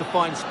exactly how to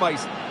find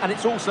space, and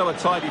it's also a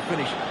tidy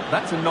finish.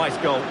 That's a nice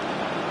goal.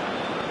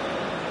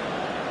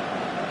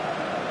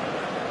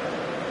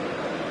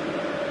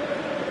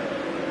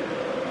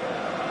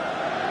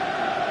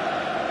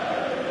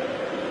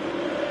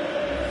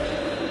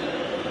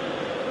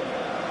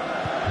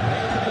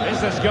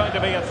 This is going to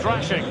be a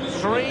thrashing.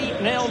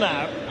 3-0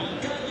 now.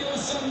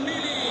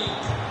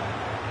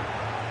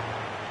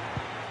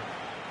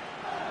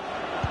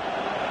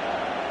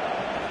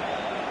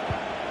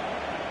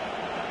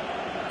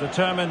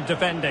 Determined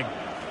defending.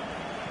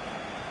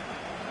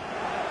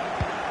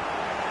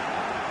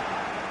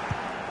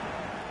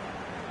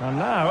 And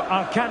now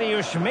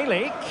Arkadiusz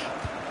Milik.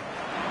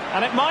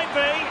 And it might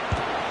be.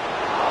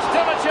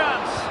 Still a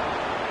chance.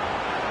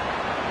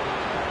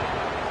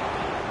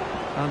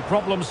 And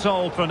problem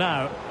solved for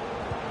now.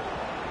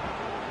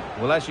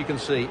 Well, as you can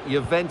see,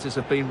 Juventus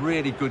have been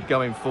really good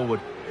going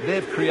forward.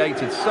 They've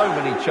created so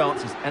many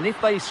chances, and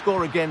if they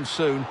score again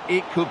soon,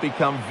 it could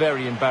become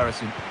very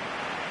embarrassing.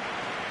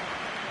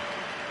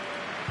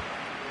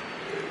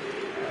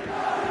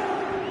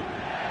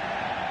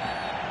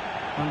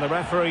 And the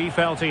referee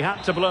felt he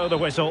had to blow the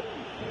whistle.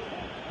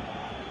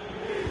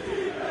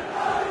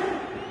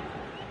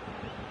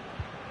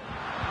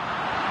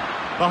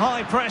 The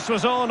high press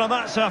was on, and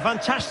that's a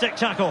fantastic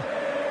tackle.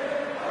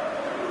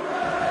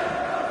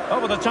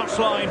 Over the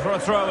touchline for a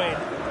throw-in.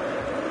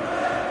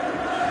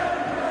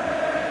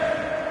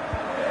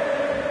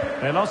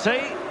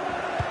 Veloci.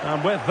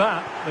 And with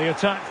that, the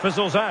attack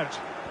fizzles out.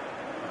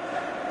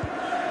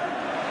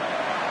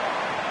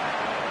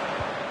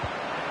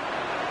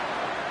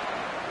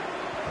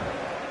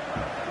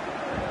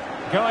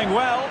 Going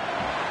well.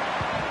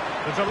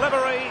 The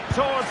delivery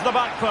towards the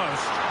back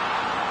post.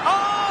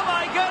 Oh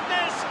my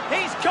goodness!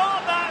 He's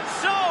caught that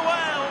so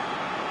well!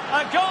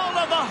 A goal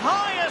of the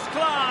highest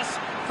class.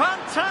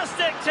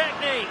 Fantastic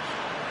technique.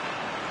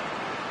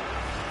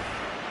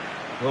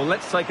 Well,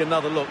 let's take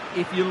another look.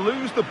 If you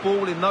lose the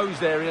ball in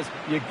those areas,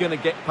 you're going to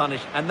get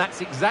punished. And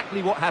that's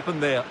exactly what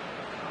happened there.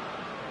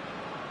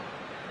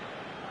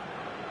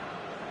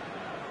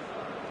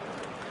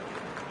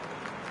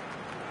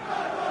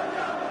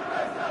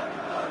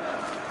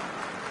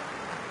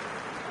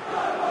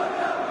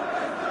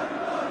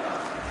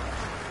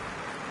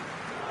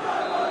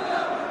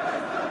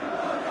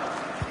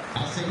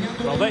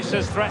 Well, this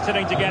is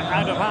threatening to get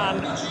out of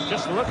hand.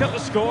 Just look at the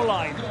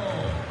scoreline.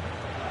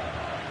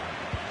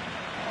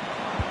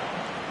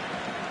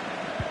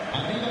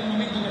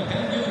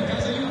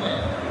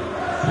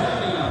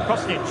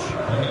 Kostic.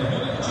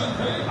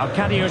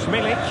 Arkadiusz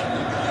Milik.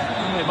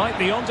 They might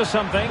be onto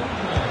something.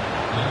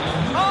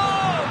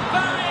 Oh,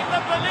 burying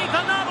them beneath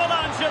an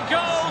avalanche of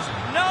goals.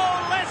 No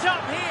let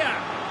up here.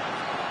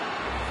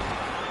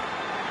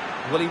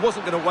 Well, he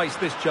wasn't going to waste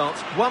this chance.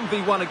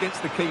 1v1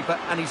 against the keeper,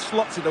 and he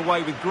slots it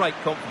away with great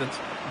confidence.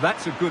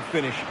 That's a good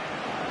finish.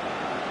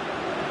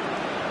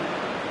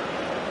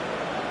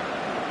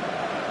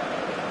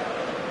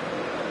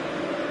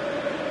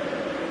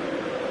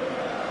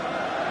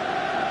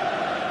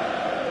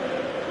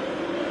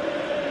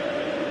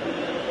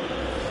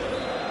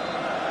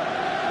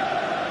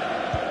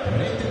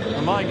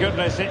 My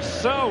goodness, it's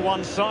so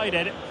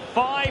one-sided.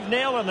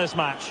 5-0 in this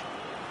match.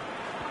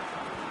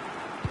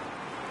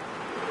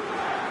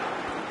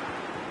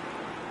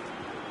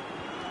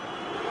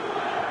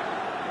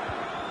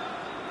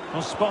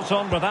 Well, spot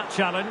on with that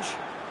challenge.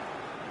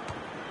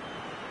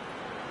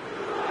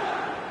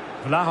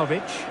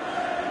 Vlahovic.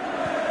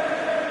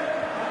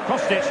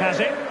 Kostic has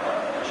it.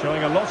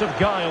 Showing a lot of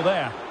guile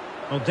there.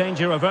 Well,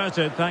 danger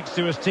averted thanks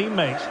to his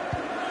teammate.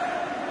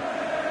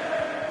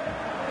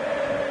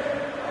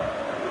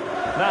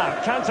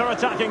 Now,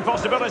 counter-attacking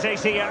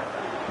possibilities here.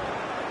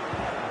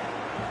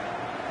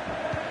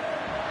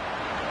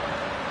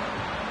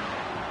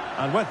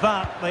 And with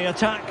that, the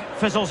attack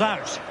fizzles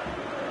out.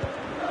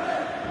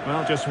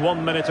 Well, just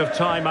 1 minute of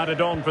time added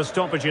on for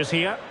stoppages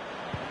here.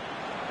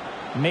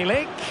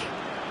 Milik.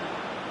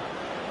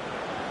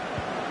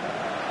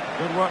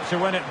 Good work to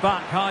win it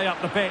back high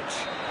up the pitch.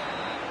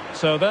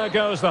 So there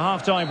goes the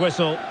half-time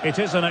whistle. It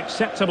is an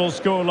acceptable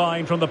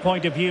scoreline from the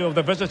point of view of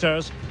the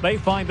visitors. They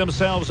find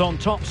themselves on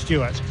top,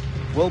 Stuart.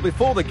 Well,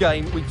 before the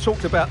game, we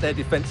talked about their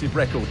defensive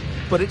record,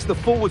 but it's the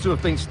forwards who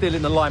have been still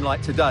in the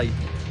limelight today.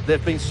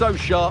 They've been so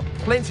sharp,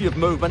 plenty of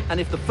movement,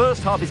 and if the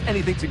first half is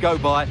anything to go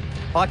by,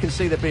 I can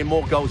see there being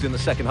more goals in the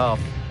second half.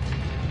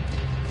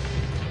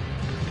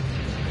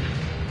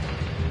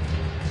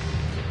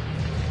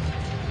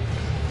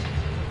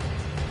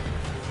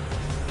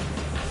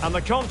 And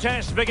the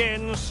contest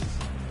begins.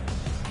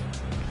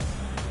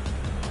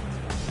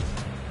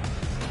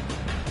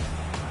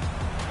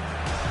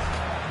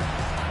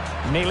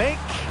 Milik.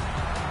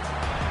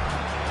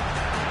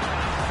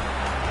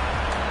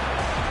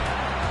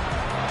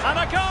 And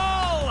a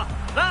goal!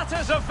 That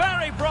is a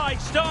very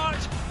bright start.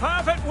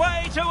 Perfect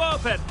way to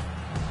open.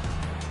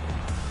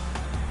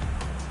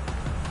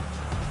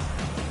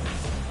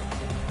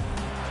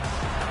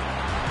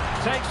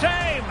 Takes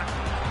aim.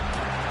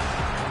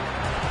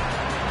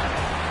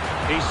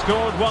 He's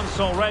scored once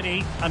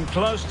already and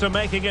close to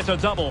making it a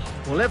double.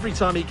 Well, every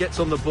time he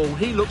gets on the ball,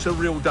 he looks a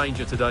real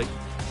danger today.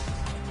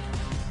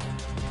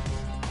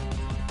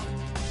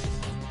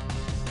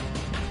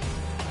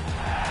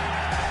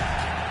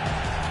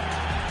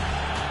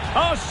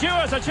 Oh,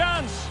 Stewart's a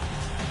chance.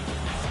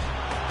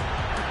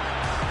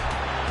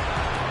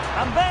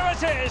 And there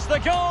it is, the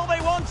goal they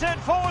wanted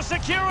for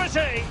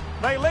security.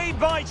 They lead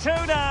by 2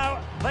 now.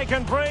 They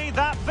can breathe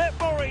that bit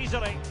more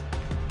easily.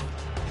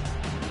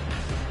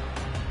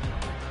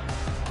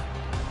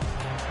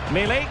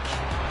 Milik.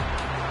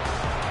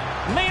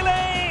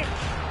 Milik!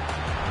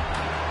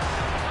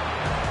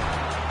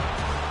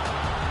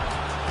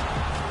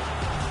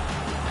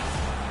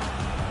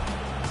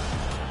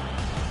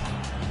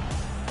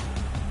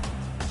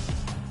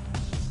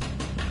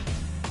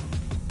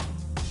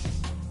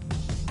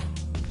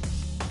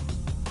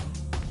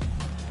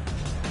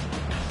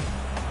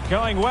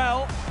 Going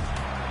well.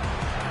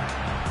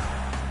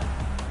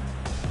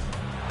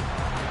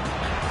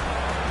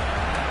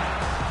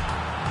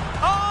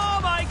 Oh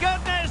my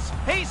goodness!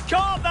 He's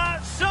caught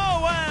that so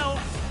well!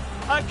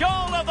 A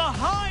goal of the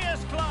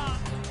highest class.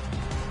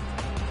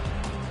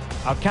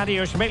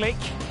 Arkadiusz Milik.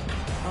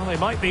 Well, they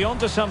might be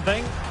onto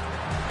something.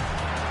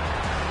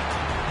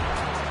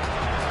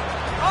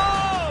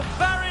 Oh!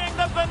 Burying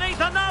them beneath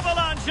an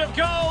avalanche of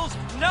goals.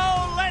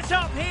 No let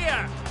up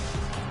here.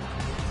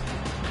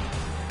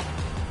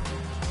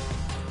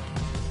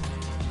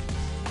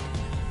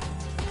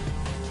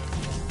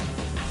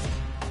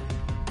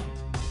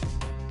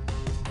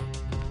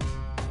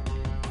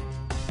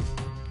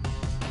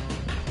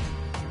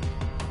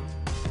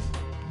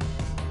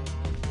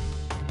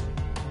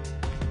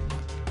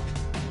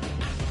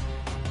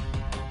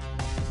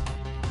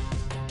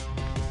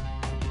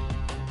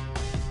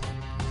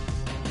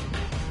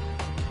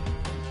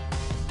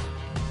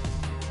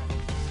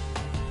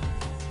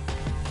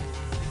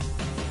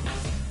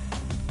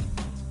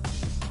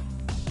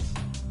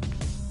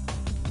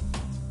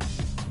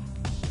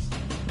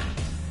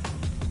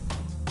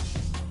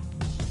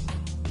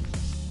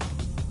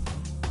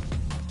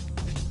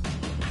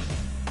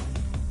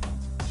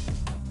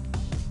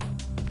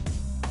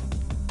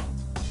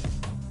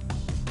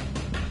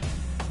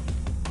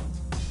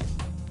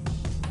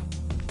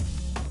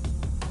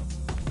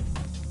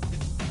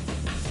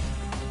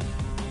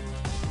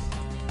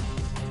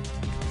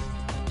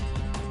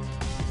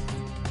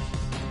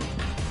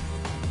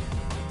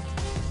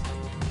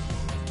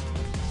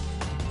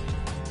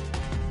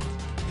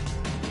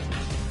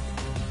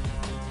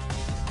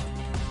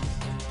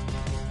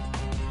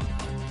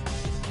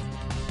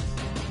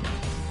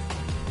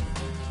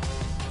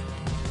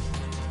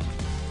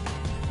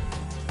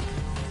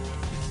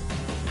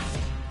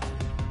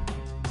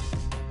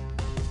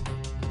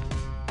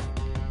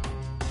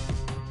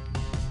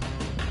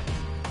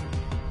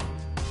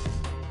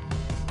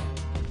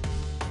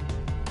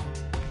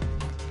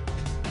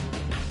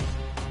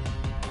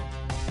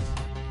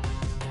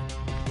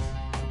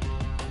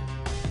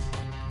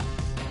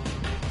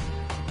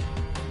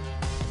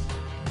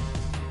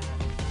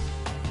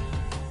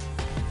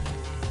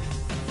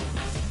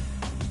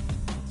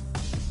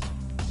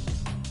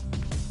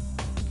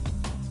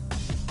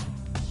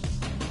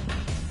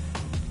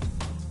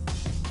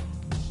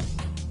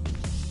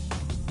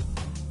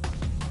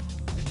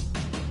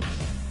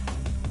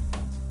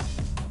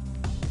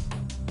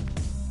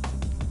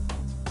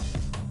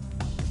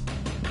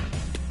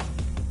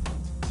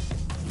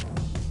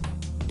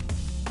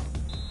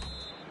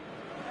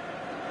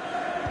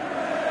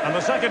 And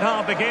the second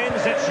half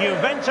begins. It's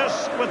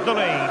Juventus with the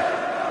lead.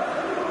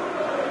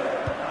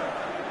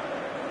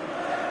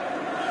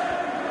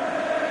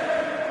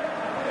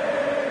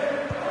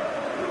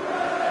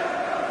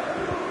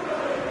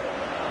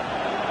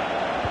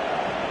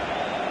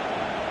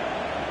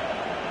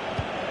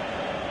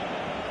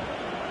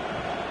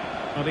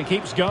 And he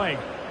keeps going.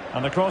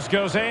 And the cross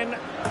goes in. And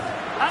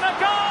a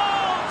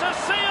goal to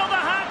seal the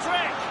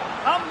hat-trick!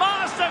 A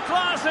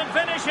masterclass in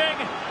finishing.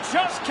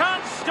 Just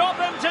can't stop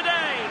him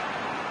today.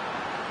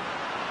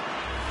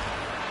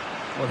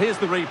 Well, here's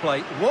the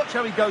replay. Watch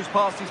how he goes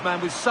past his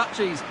man with such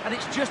ease, and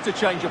it's just a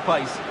change of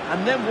pace.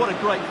 And then what a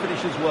great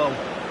finish as well.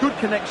 Good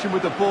connection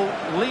with the ball,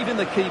 leaving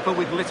the keeper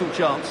with little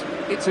chance.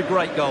 It's a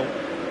great goal.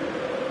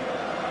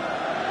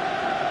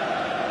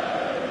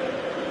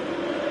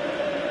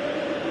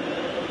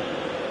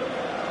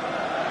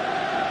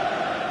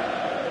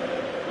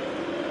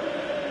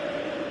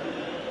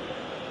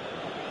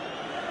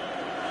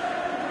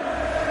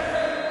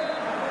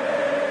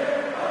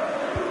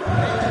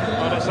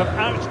 It's an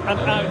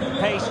out-and-out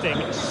pasting,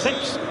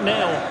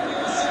 6-0.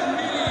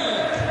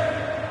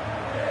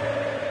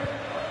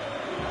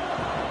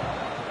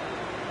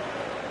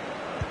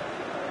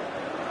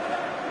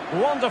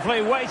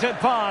 Wonderfully weighted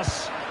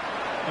pass.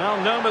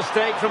 Well, no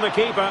mistake from the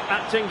keeper,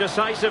 acting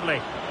decisively.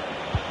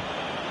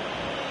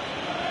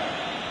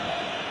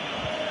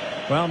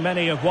 Well,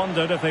 many have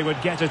wondered if they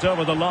would get it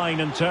over the line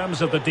in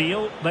terms of the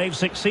deal. They've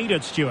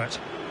succeeded, Stuart.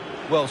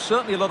 Well,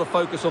 certainly a lot of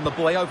focus on the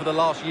boy over the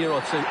last year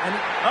or two. And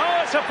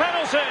oh, it's a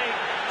penalty!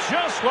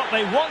 Just what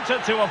they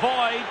wanted to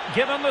avoid,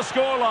 given the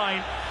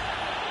scoreline.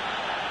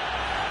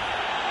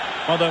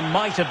 Well, there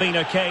might have been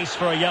a case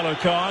for a yellow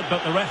card,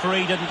 but the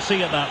referee didn't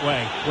see it that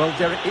way. Well,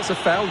 Derek, it's a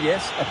foul,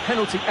 yes. A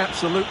penalty,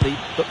 absolutely.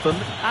 But for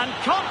me... And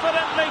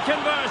confidently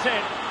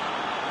converted.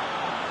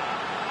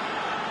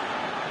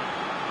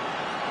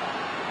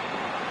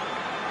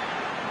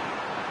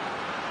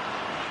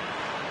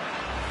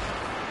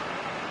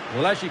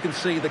 Well, as you can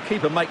see, the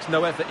keeper makes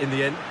no effort in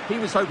the end. He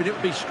was hoping it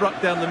would be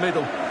struck down the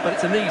middle, but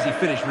it's an easy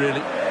finish,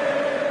 really.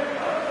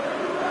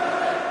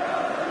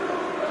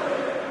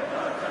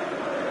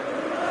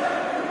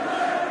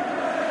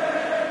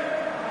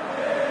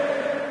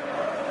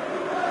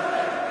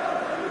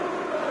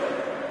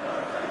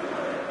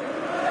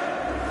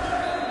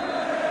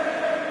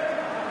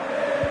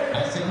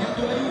 Ha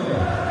segnato la Juve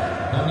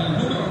con il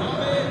numero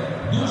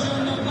 9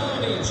 Dusan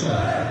Vlahovic.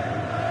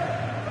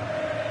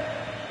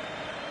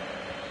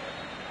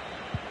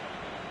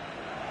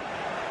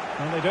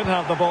 Well, they did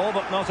have the ball,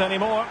 but not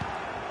anymore.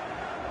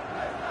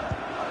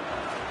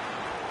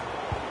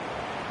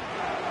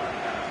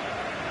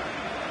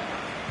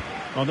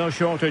 Well, no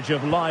shortage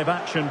of live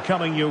action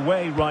coming your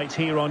way right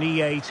here on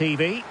EA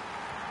TV.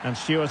 And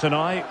Stuart and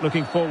I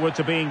looking forward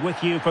to being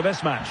with you for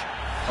this match.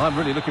 I'm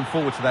really looking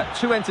forward to that.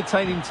 Two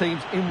entertaining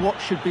teams in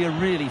what should be a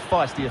really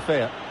feisty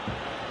affair.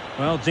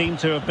 Well, deemed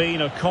to have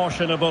been a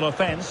cautionable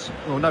offence.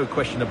 Well, no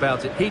question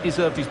about it. He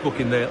deserved his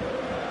booking there.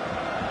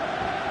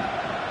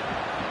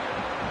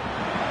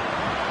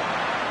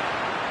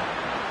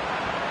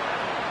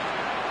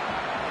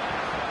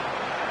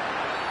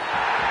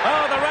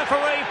 Oh, the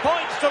referee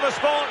points to the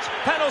spot.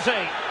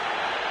 Penalty.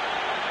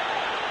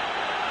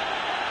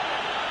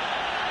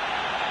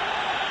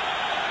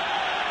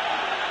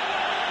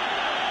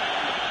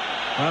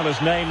 Well,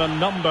 his name and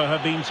number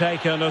have been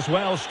taken as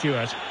well,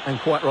 Stuart. And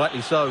quite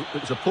rightly so.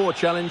 It was a poor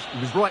challenge. He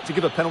was right to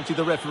give a penalty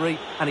to the referee,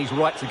 and he's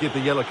right to give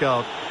the yellow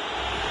card.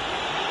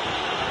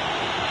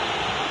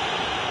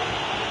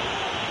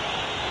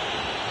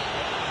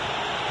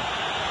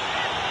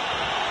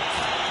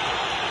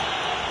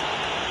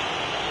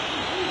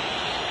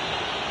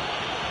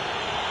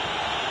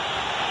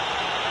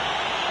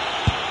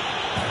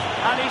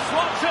 And he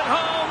slots it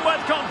home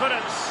with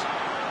confidence.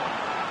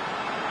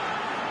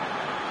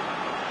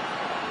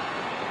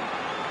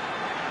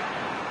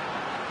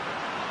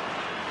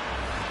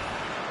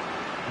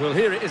 Well,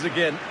 here it is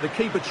again. The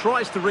keeper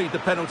tries to read the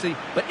penalty,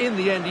 but in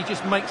the end, he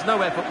just makes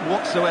no effort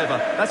whatsoever.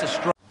 That's a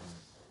strike.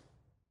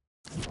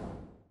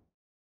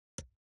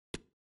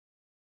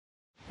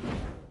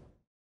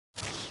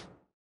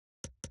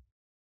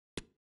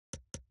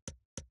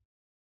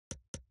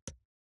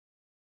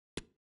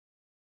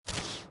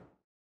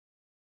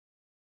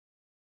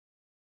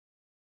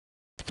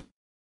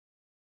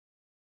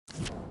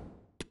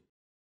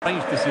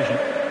 Strange decision.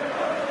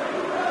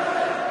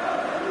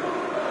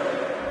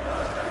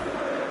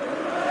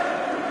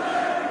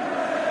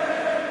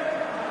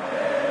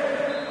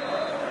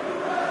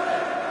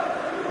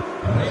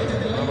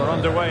 We're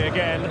underway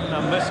again,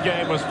 and this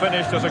game was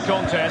finished as a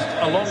contest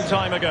a long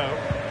time ago.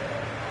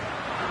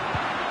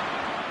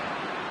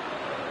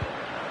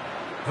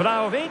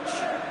 Vlahovic.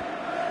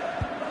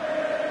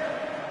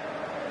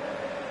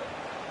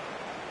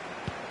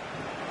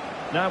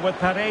 Now with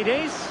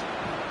Paredes.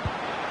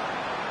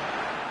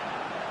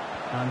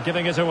 And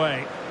giving it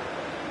away.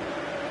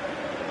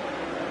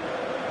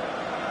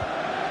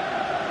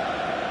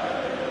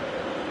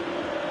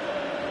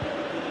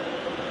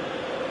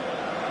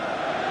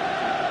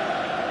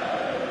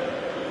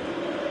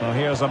 Well,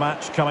 here's a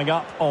match coming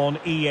up on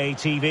EA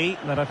TV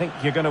that I think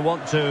you're going to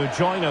want to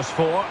join us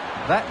for.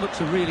 That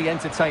looks a really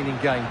entertaining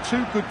game.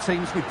 Two good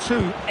teams with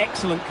two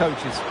excellent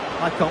coaches.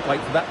 I can't wait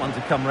for that one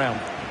to come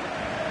round.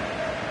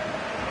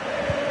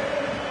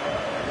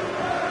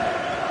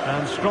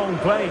 And strong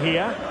play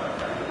here.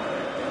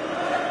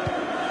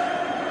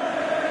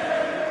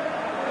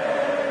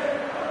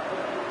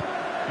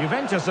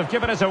 Juventus have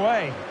given it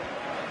away.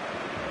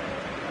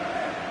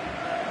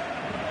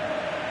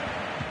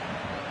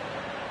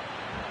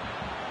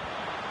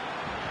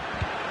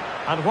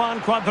 And Juan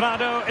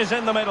Cuadrado is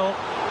in the middle.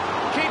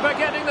 Keeper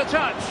getting the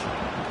touch.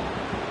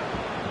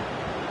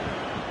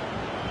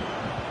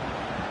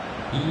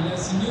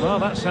 Well,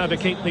 that's how to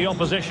keep the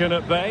opposition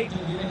at bay.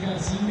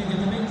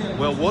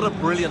 Well, what a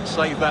brilliant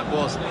save that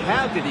was.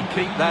 How did he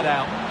keep that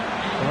out?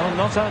 Well,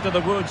 not out of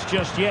the woods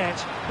just yet.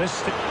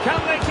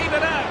 Can they keep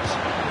it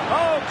out?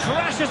 Oh,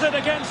 crashes it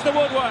against the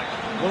woodwork.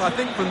 Well, I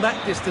think from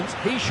that distance,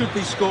 he should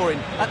be scoring.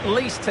 At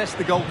least test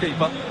the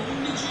goalkeeper.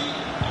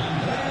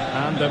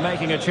 And they're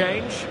making a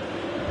change.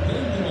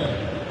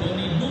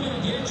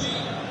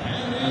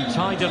 And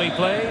tidily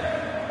played.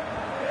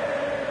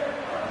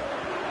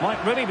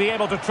 Might really be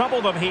able to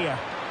trouble them here.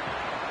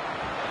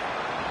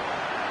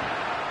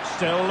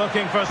 Still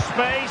looking for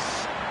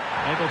space.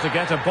 Able to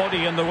get a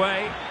body in the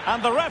way.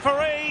 And the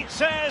referee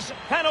says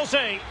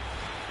penalty.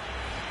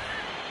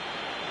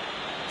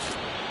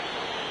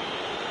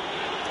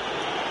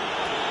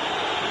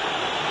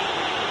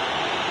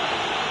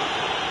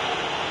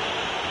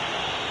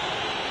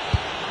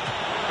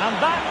 And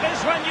that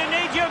is when you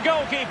need your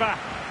goalkeeper.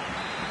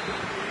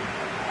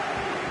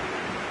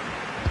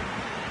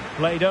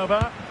 Played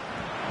over.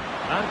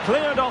 And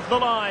cleared off the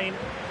line.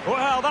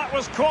 Well, that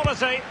was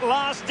quality.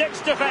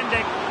 Last-ditch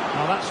defending.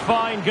 Now, that's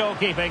fine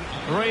goalkeeping.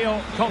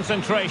 Real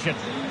concentration.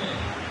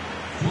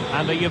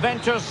 And the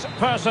Juventus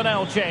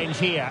personnel change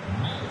here.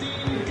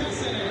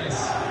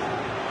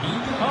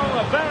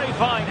 Oh, a very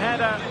fine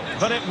header,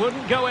 but it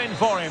wouldn't go in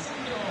for him.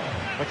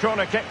 The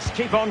corner kicks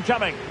keep on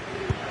coming.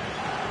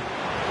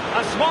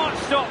 A smart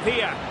stop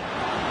here.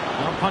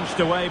 Well,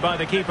 punched away by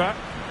the keeper.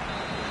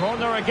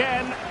 Corner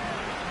again.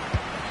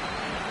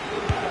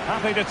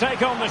 Happy to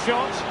take on the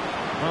shot.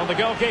 Well, the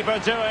goalkeeper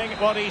doing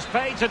what he's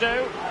paid to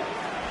do.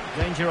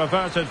 Danger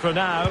averted for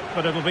now,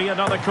 but it'll be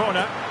another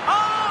corner.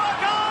 Oh, a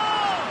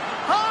goal!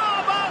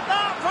 How about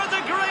that for a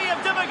degree of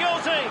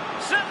difficulty?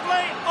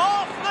 Simply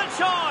off the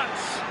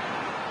charts.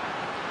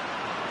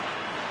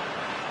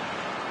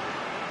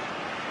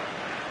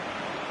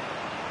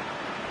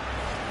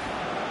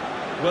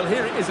 Well,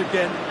 here it is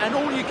again, and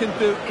all you can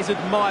do is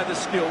admire the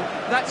skill.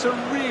 That's a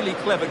really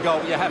clever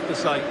goal, you have to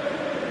say.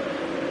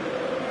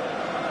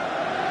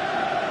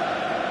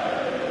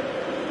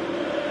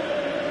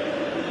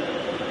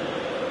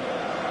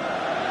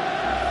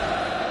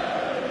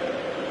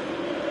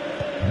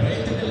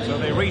 So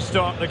they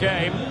restart the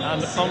game,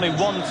 and only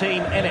one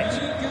team in it.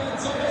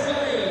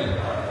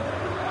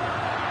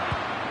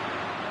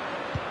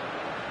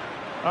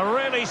 A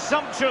really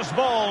sumptuous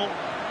ball,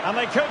 and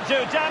they could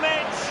do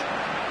damage.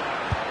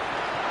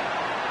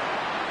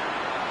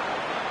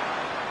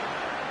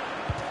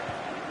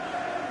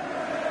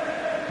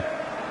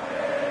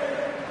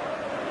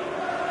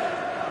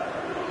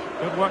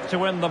 Good work to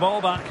win the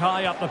ball back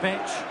high up the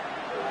pitch.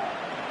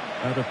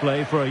 Out of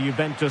play for a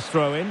Juventus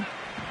throw-in.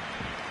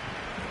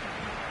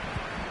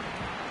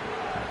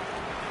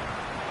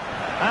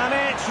 And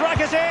it's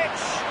Rakitic!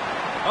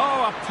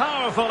 Oh, a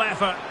powerful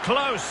effort.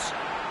 Close.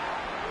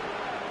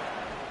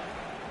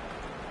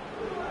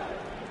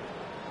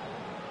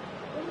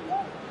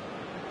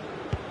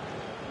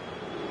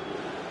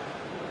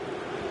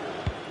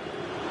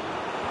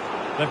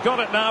 They've got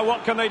it now.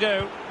 What can they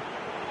do?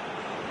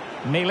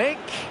 Milik.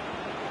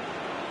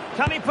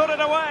 Can he put it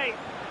away?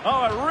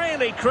 Oh, a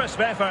really crisp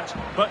effort,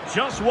 but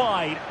just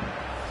wide.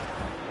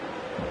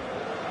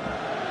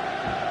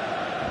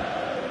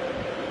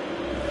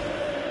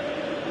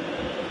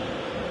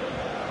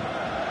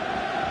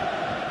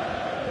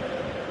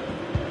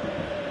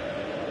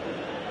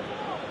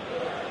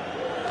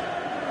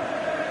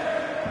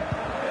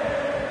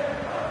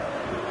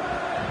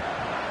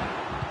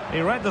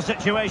 He read the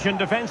situation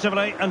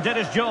defensively and did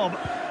his job.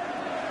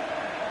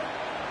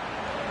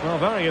 Well,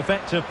 very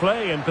effective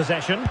play in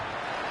possession.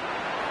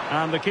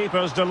 And the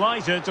keeper's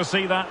delighted to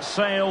see that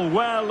sail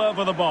well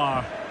over the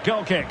bar.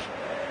 Goal kick.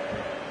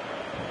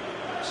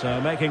 So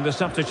making the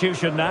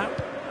substitution now.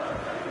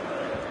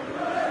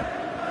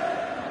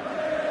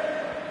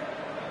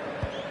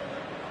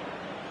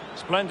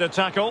 Splendid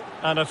tackle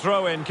and a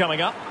throw-in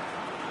coming up.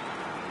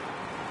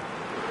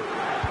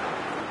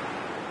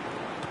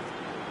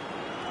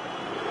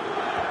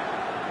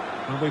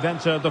 And we've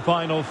entered the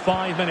final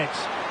 5 minutes.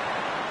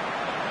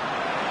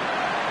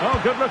 Oh,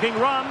 good-looking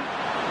run.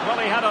 Well,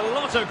 he had a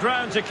lot of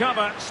ground to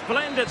cover.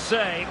 Splendid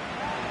save.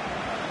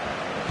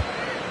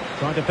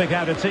 Trying to pick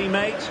out a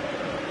teammate.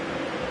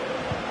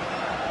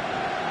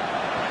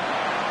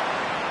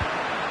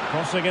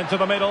 Crossing into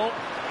the middle.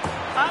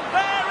 And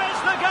there is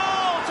the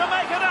goal to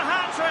make it a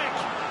hat-trick.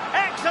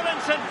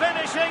 Excellence in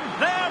finishing,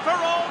 there for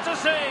all to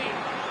see.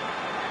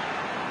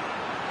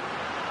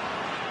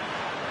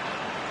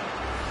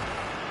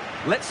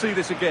 Let's see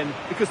this again,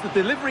 because the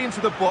delivery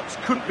into the box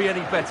couldn't be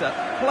any better.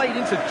 Played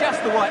into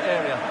just the right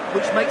area,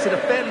 which makes it a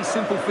fairly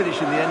simple finish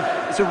in the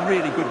end. It's a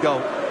really good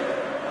goal.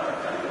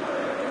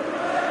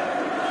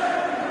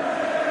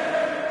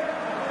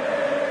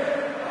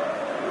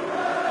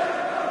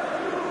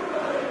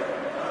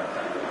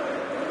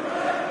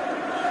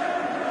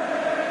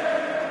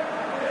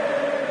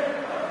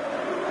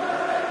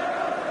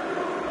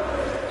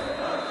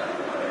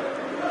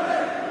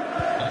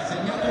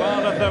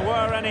 Well, if there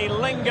were any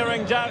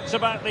lingering doubts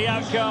about the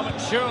outcome,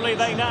 surely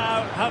they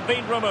now have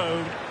been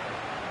removed.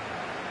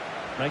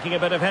 Making a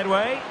bit of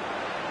headway.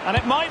 And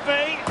it might be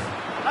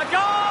a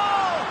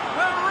goal!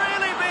 We're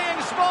really being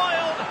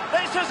spoiled.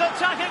 This is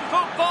attacking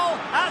football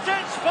at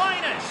its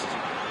finest.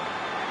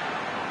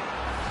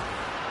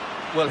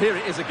 Well, here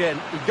it is again.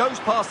 He goes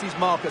past his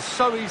marker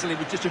so easily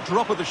with just a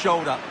drop of the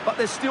shoulder. But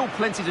there's still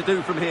plenty to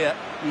do from here.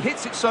 He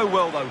hits it so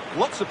well, though.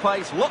 Lots of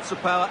pace, lots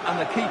of power, and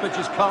the keeper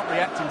just can't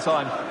react in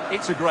time.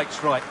 It's a great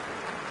strike.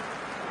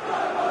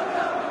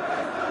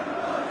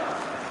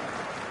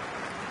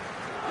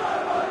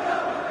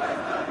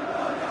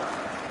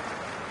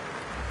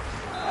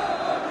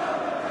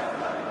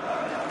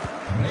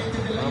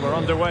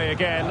 underway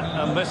again,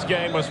 and this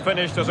game was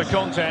finished as a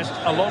contest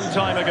a long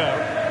time ago.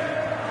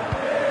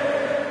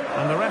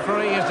 And the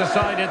referee has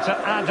decided to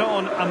add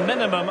on a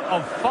minimum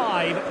of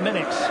 5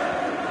 minutes.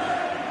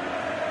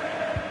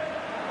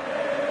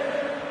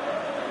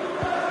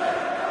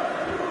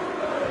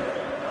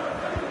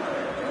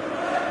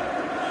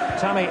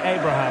 Tammy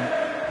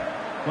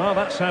Abraham. Well,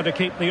 that's how to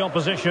keep the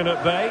opposition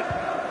at bay.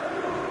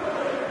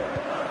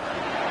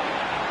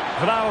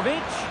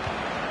 Vlahovic.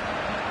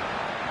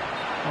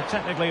 Well,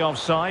 technically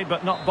offside,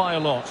 but not by a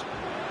lot.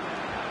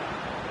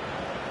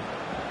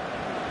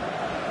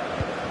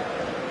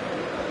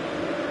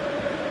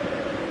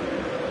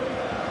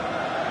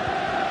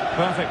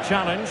 Perfect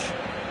challenge.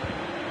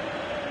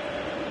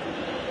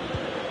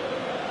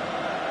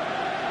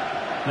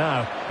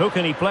 Now, who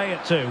can he play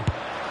it to?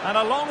 And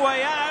a long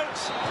way out.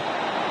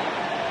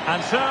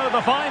 And so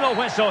the final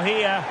whistle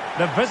here.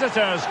 The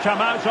visitors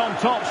come out on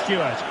top,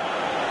 Stuart.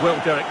 Well,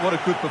 Derek, what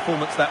a good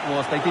performance that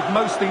was. They did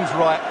most things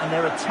right, and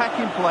their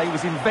attacking play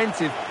was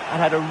inventive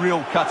and had a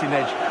real cutting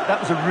edge.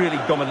 That was a really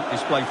dominant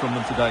display from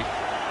them today.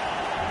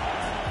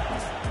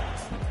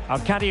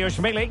 Arkadiusz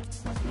Milik.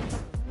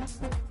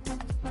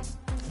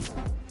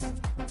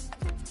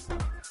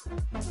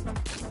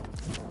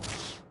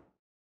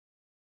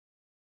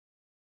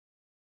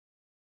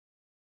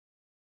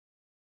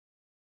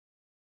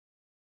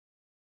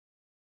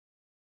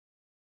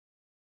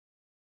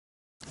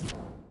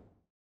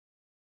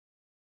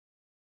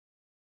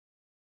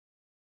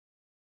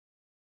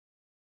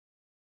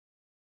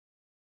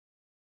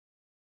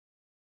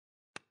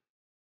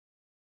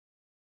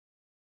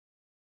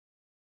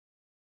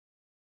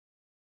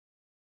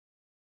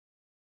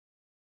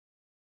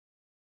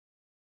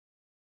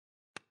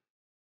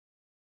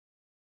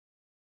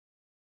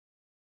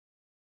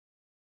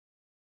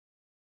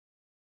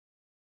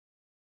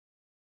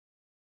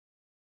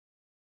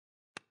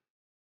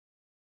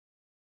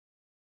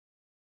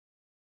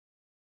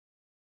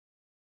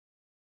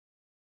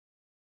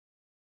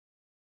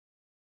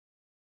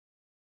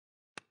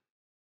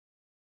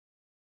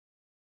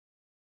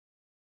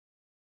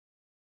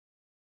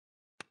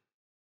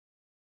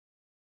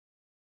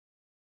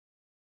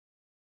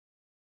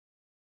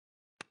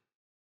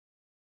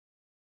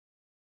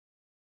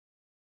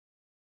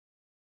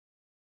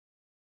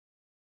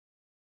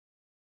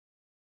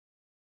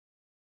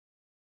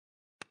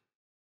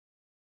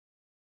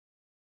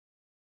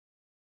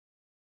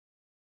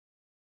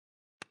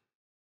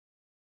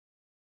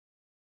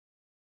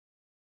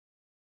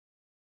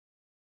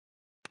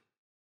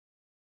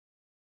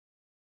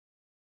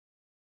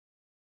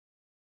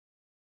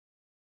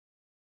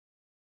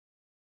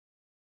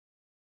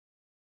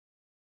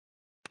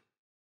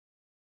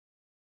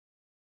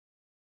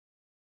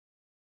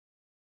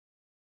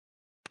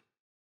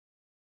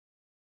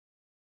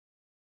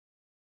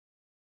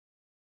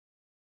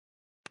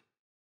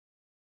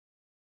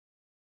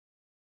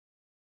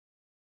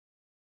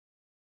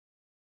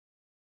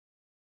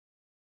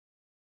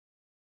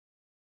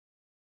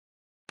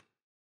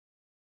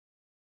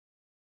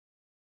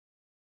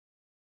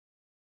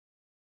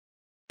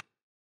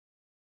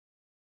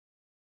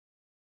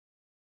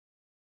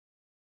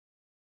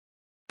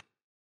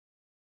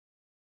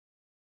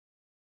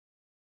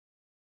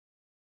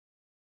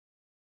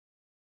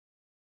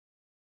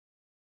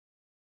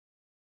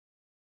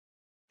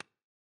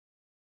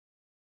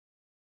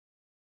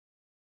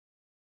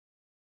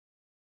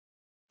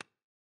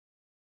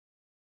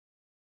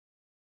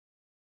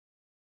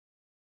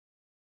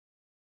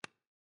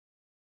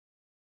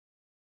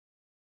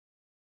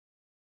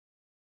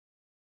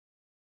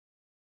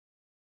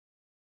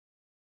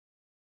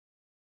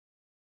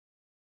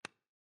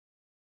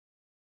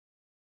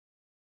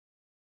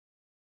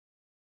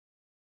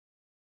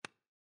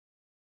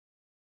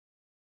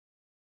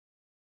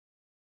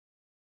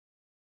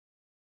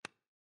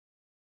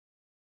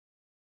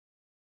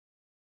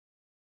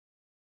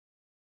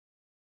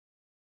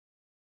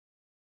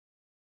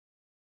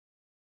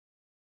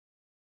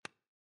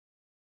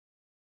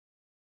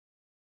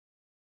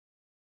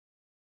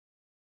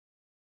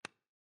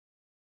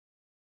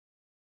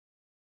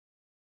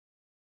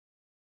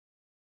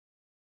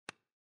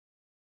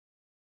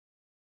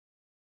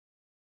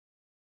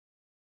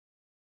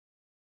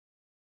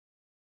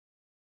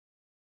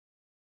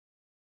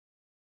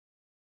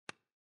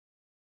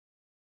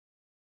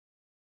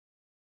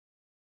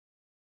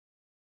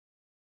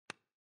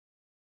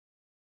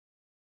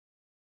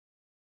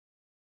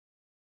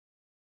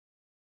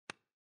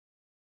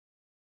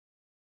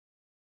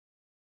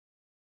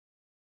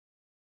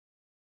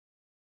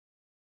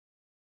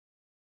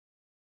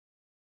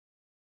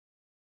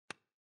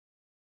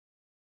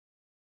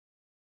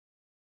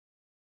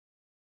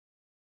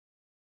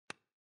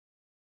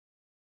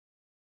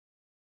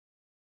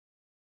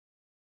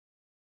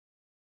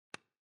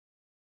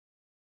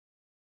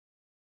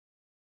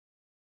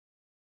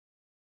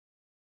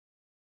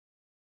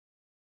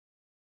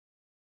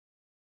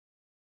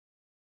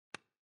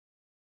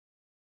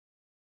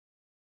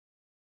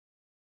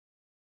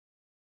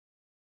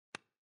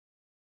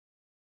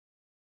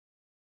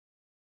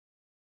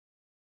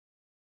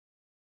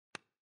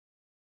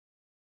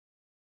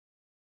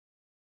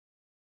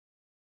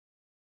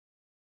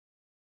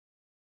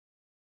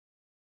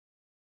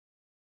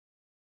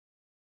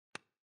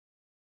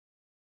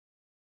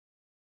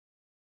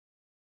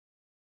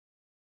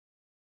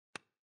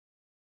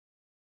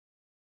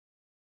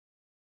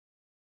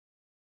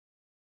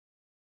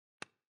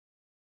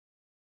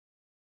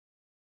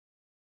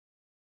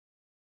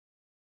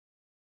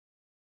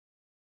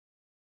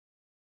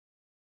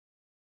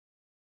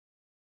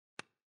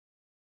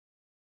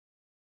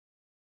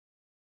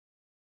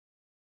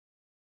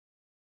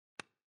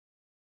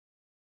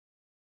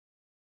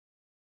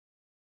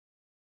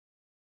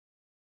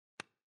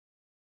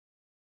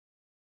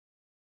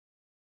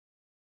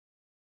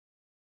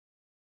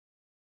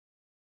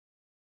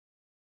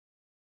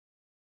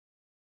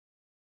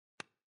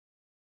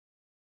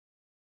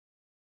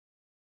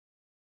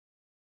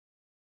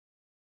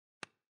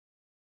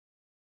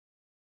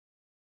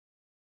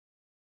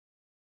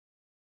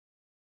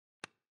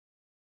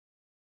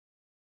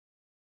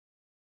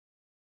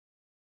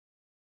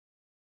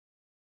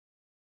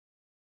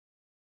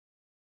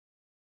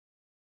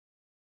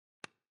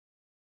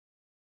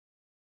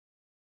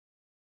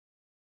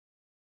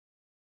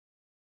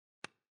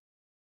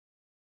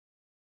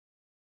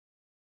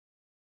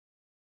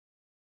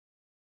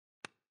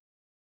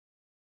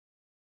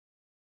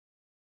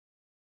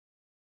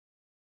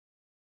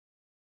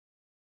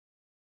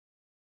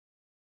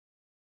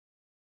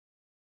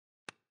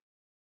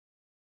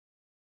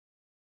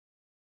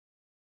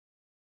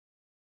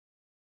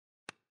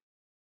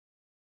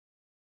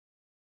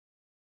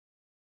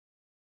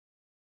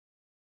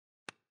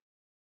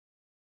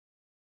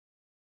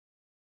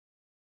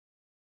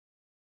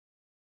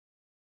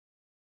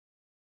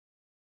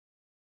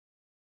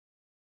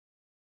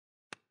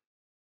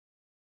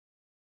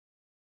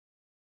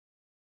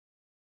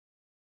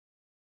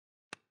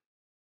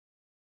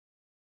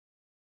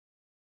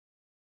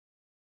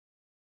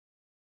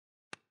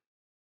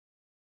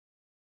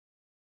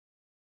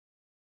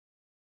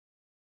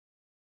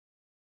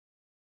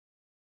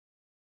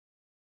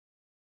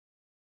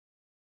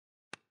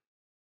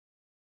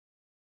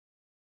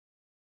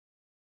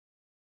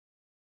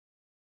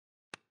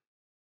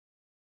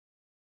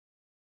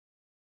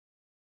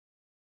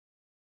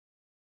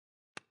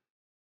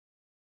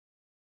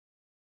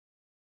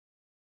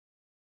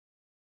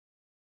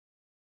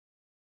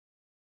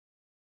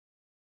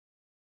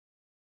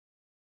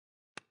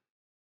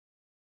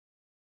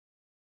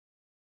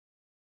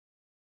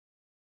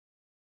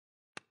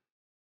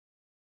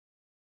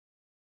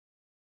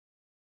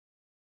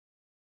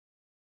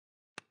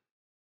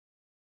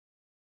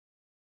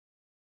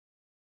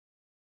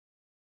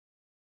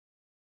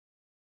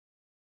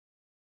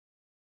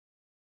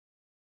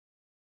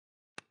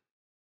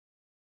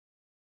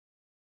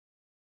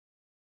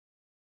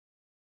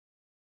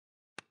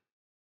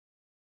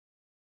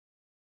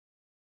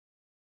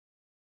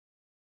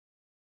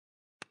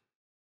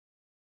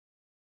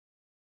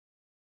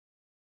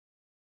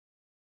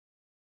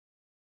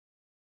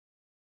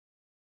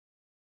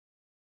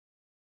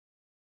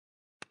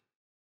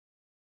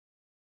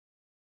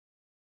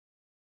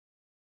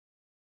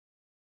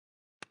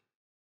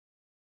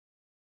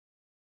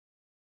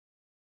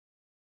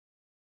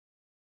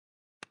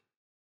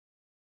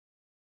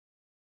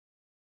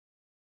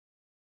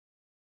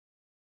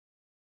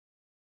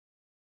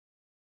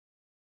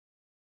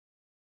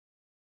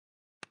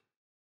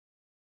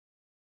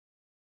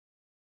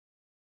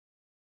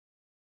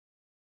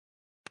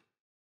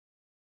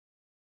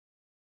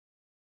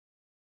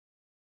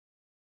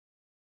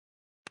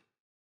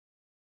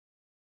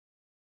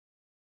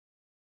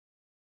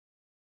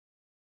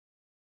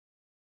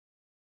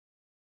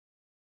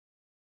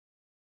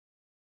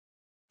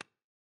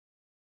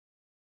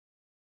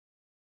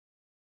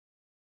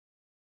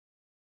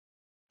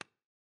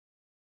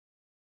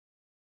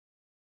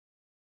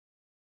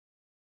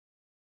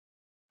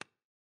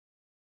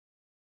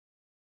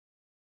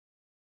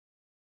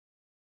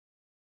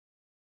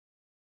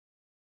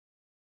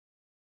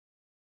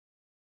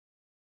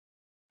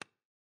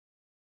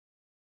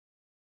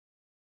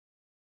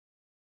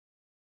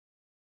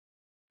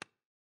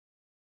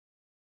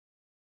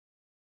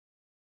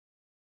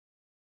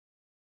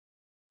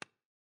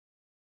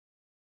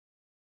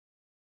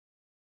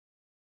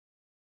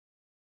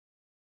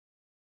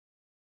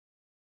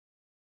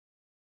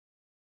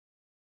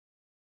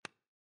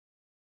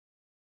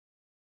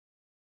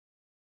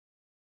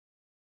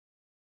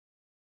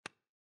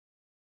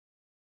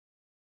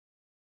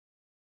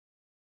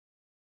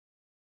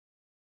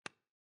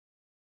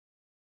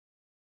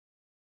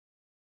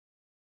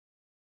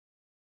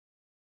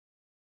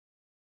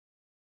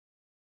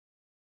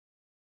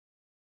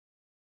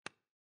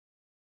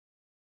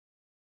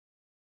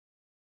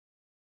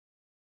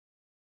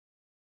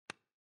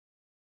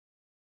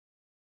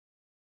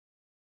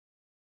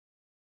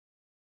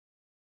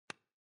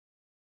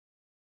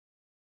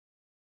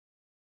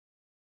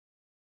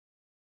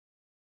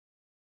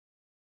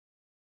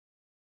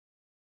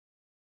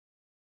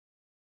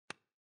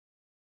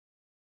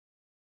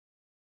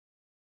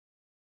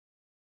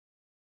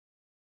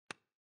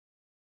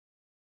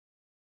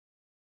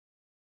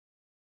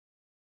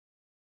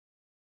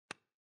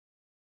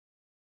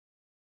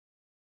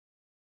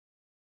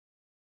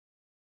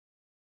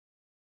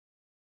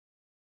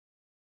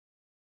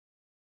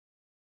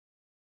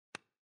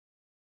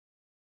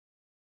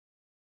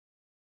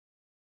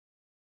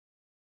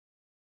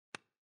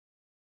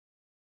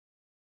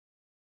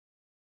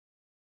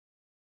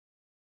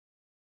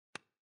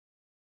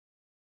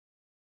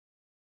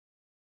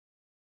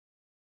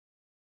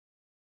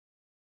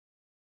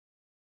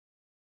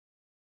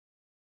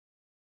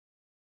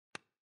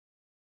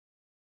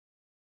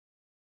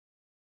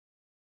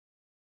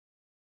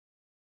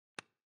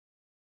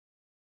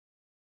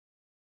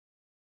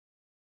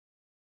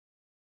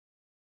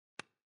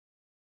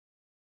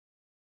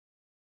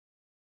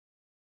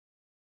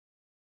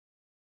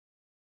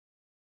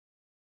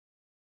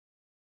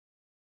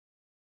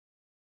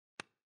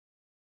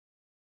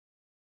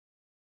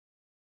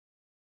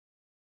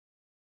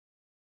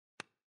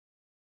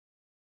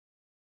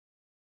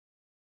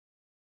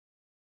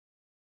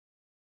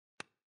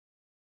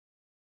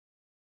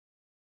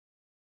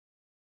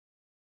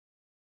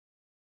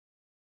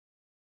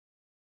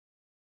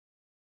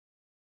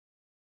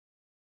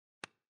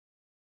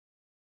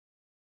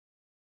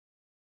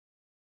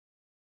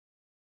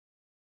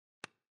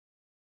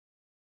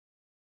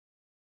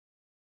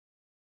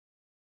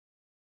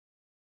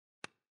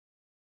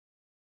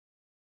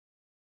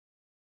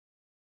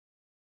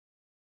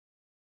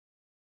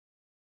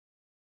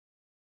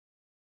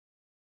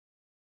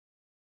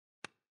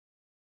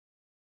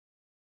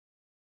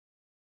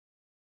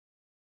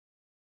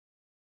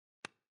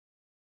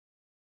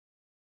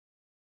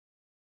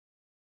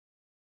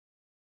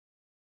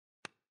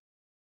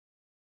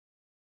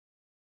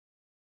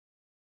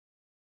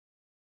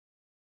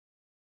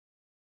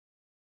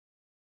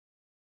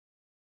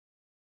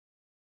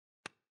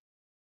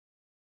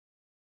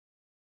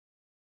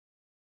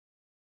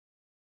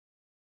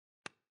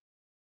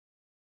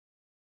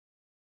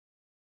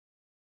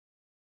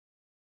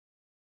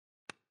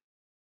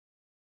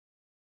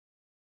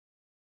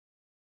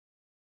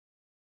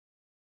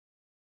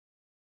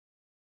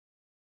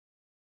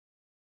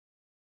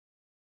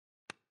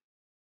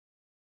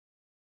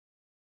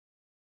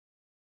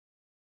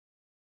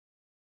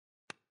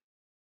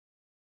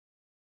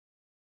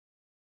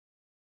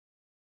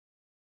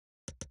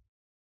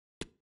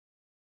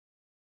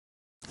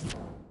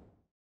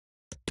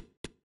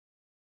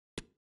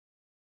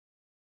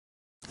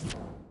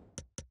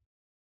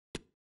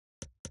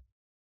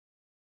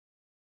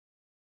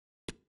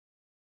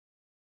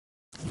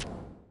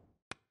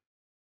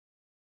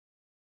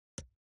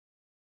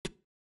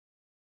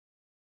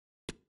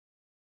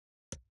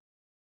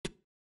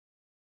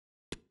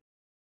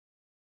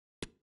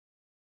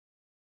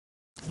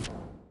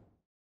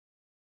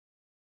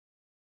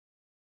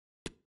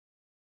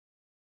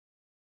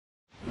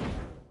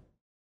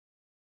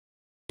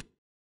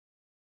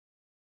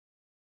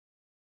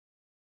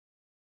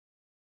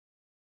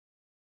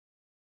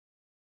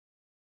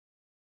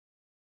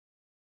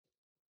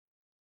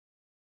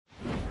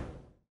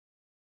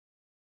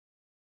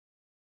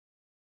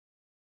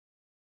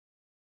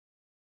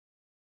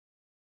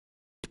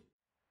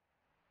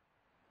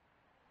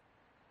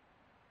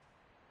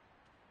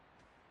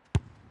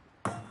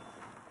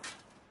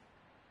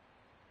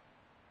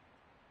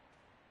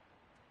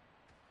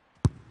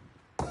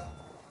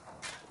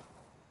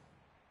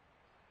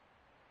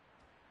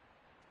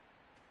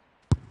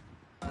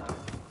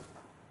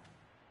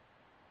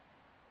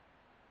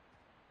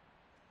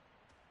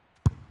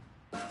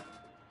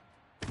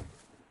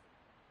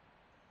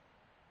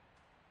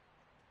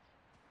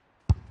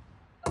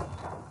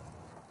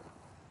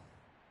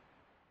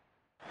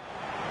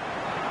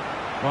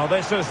 Well,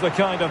 this is the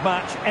kind of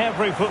match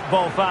every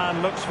football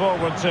fan looks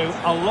forward to.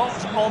 A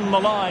lot on the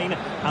line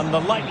and the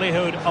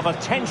likelihood of a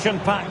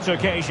tension-packed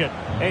occasion.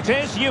 It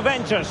is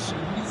Juventus.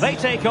 They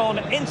take on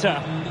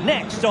Inter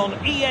next on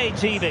EA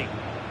TV.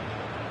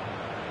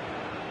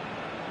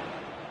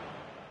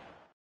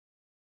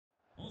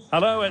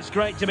 Hello, it's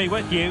great to be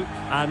with you,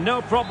 and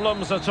no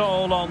problems at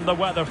all on the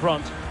weather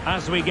front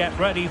as we get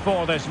ready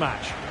for this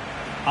match.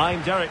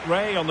 I'm Derek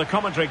Ray on the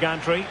commentary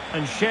gantry,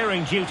 and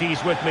sharing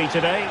duties with me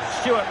today,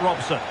 Stuart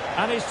Robson.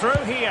 And he's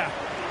through here.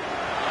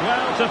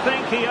 Well, to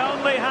think he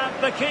only had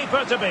the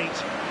keeper to beat.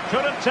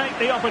 Couldn't take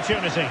the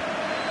opportunity.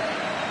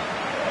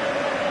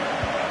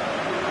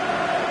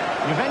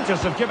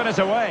 Juventus have given it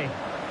away.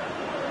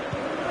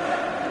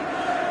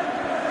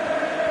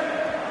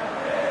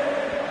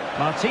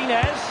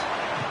 Martinez.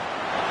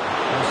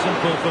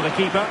 Simple for the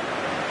keeper.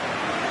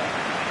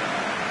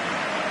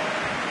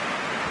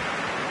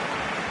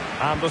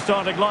 And the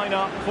starting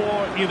lineup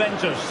for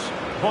Juventus.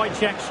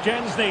 Wojciech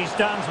Szczęsny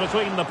stands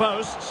between the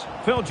posts.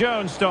 Phil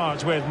Jones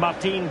starts with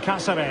Martin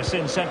Cáceres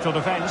in central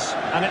defence.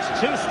 And it's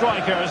two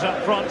strikers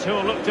up front who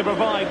will look to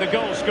provide the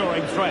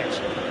goal-scoring threat.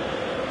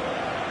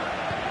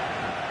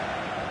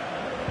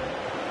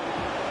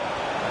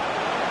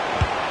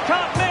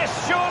 Can't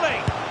miss,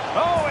 surely.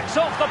 Oh, it's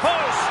off the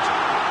post.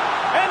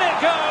 In it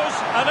goes,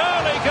 an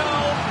early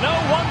goal. No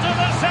wonder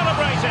they're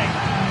celebrating.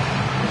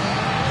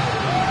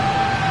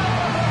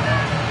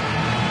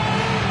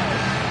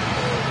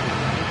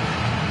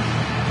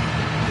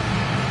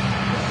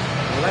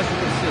 Well, as you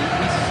can see,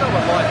 he's so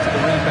alive to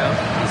the rebound.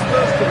 He's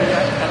first to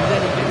react and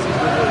then he gets his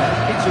reward.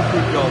 It's a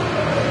good goal.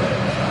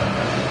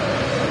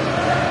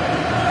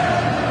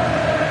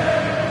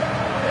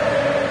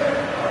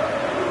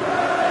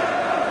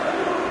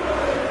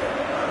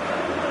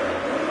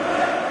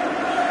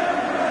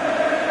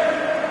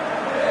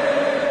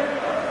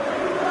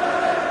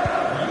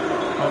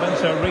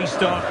 To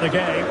restart the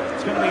game.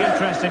 It's going to be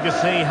interesting to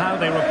see how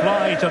they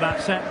reply to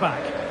that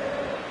setback.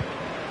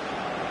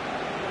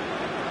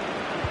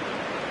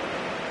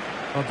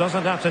 Well,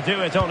 doesn't have to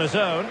do it on his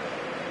own.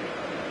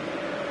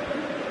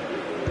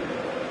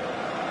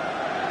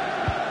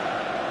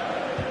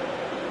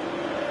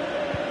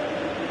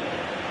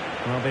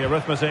 Well, the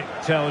arithmetic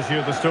tells you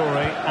the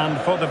story, and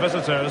for the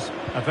visitors,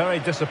 a very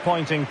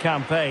disappointing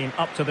campaign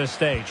up to this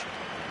stage.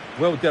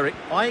 Well, Derek,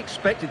 I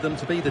expected them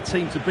to be the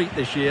team to beat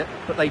this year,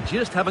 but they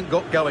just haven't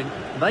got going.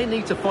 They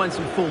need to find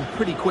some form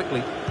pretty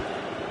quickly.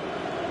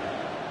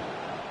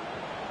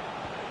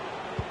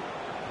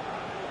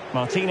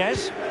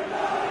 Martinez.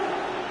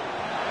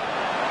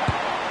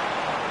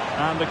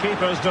 And the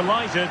keeper's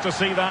delighted to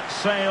see that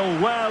sail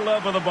well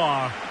over the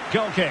bar.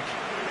 Goal kick.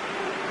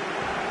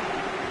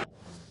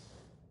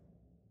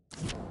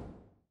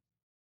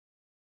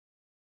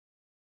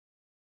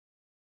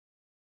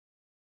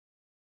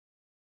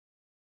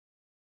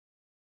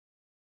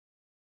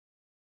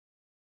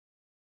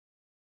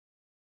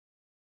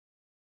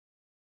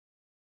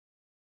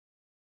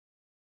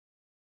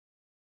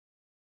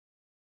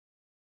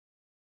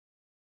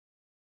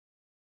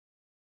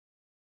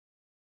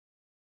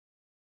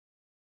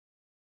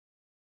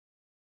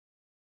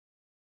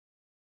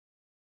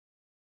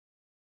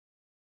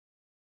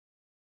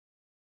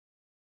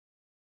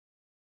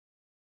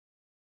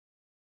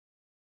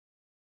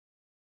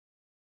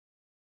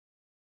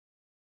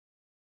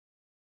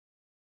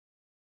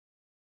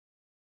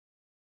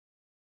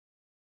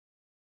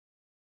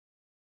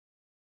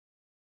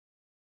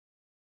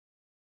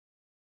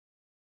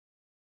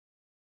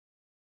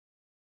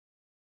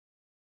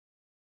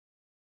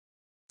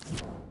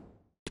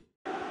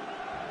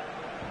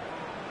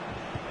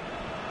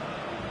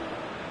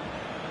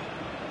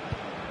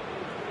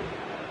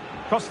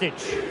 Kostic.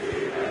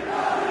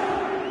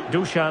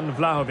 Dusan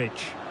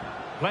Vlahovic.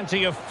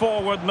 Plenty of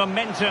forward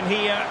momentum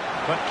here,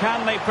 but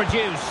can they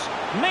produce?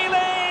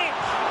 Milik!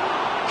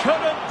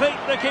 Couldn't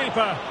beat the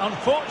keeper,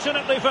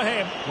 unfortunately for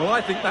him. Well, I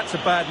think that's a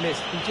bad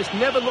miss. He just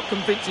never looked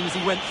convincing as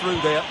he went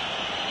through there.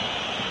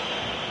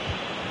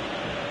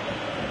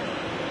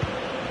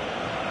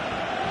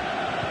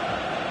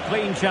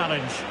 Clean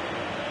challenge.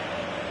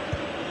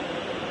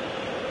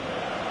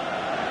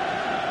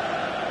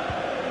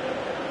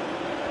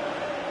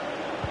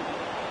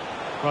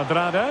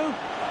 Cuadrado.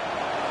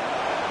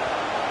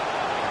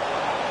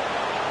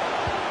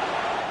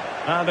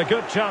 And a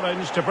good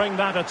challenge to bring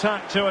that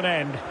attack to an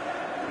end.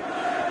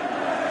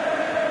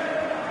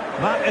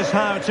 That is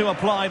how to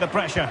apply the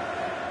pressure.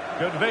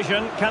 Good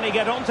vision. Can he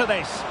get onto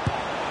this?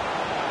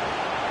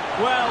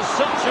 Well,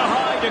 such a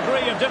high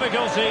degree of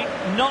difficulty,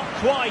 not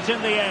quite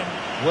in the end.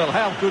 Well,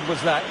 how good was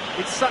that?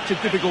 It's such a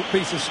difficult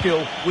piece of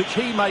skill, which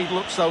he made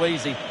look so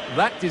easy.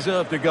 That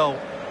deserved a goal.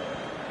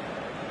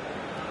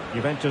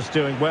 Juventus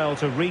doing well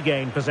to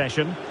regain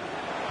possession.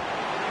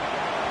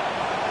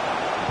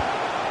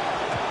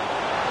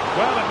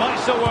 Well, it might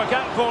still work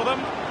out for them.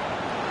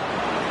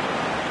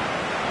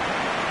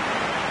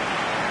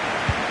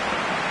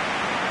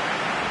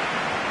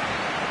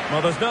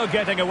 Well, there's no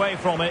getting away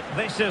from it.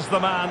 This is the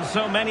man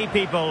so many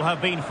people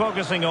have been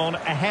focusing on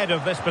ahead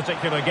of this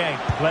particular game.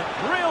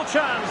 Real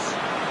chance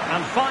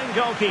and fine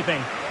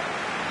goalkeeping.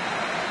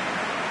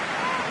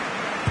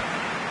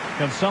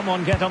 Can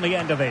someone get on the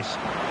end of this?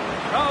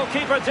 Oh,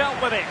 keeper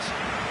dealt with it.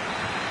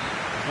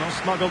 Well,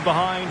 smuggled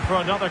behind for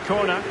another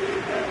corner.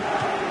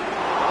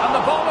 And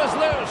the ball is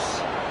loose.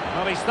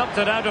 Well, he stumped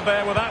it out of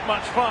there without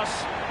much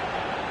fuss.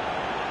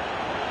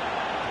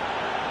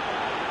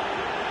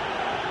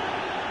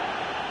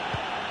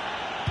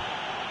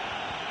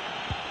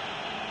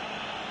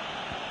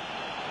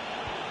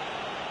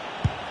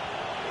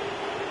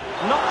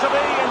 Not to be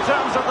in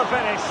terms of the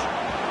finish.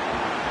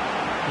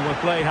 With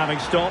play having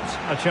stopped,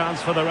 a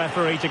chance for the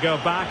referee to go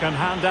back and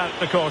hand out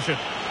the caution.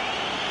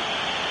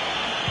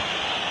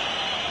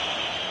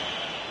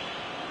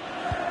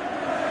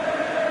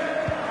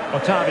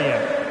 Otavio.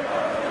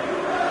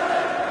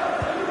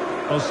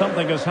 Well,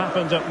 something has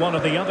happened at one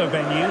of the other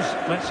venues.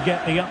 Let's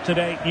get the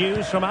up-to-date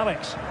news from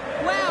Alex.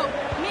 Well,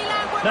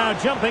 Milan... Now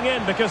jumping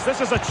in because this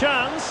is a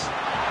chance.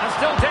 And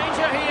still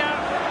danger here.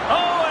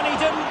 Oh, and he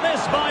didn't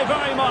miss by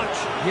very much.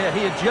 Yeah,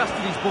 he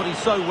adjusted his body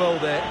so well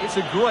there. It's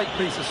a great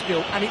piece of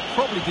skill, and it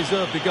probably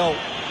deserved the goal.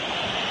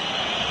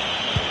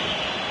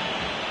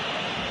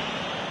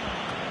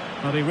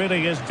 Well, he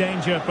really is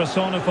danger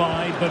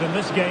personified, but in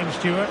this game,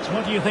 Stuart,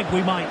 what do you think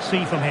we might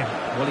see from him?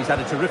 Well, he's had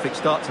a terrific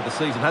start to the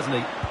season, hasn't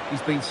he?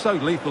 He's been so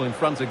lethal in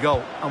front of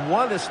goal, and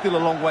while there's still a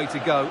long way to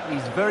go,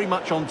 he's very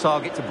much on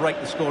target to break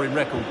the scoring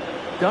record.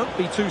 Don't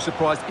be too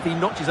surprised if he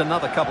notches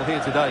another couple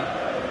here today.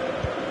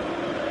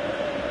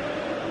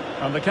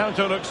 And the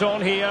counter looks on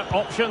here.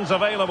 Options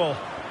available.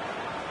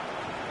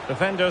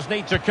 Defenders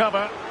need to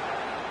cover.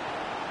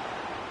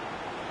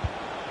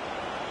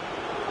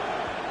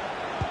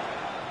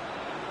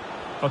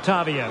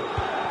 Otavio.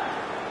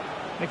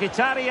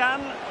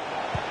 Mkhitaryan.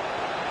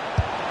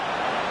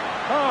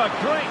 Oh, a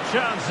great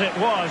chance it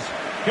was.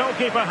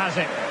 Goalkeeper has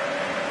it.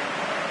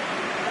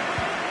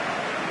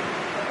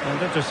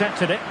 And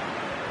intercepted it.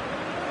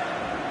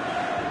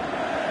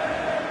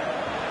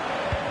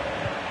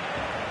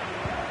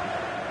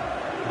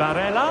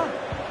 Barella.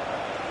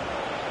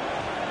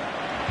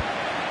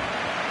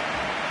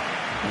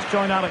 Let's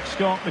join Alex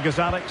Scott because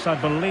Alex, I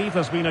believe,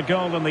 there's been a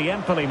goal in the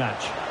Empoli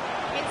match.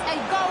 It's a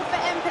goal for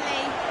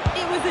Empoli.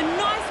 It was a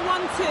nice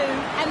 1-2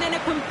 and then a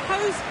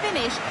composed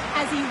finish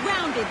as he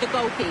rounded the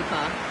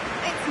goalkeeper.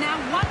 It's now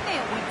 1-0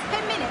 with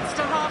 10 minutes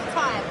to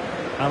half-time.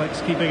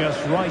 Alex keeping us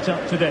right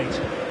up to date.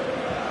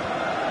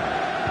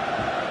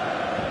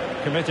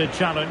 Committed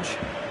challenge.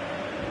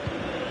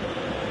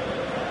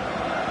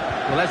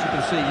 Well, as you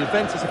can see,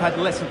 Juventus have had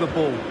less of the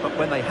ball, but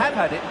when they have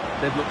had it,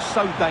 they've looked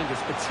so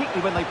dangerous,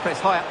 particularly when they press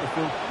high up the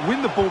field,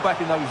 win the ball back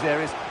in those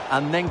areas,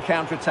 and then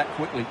counter-attack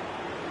quickly.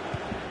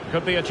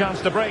 Could be a chance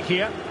to break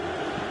here.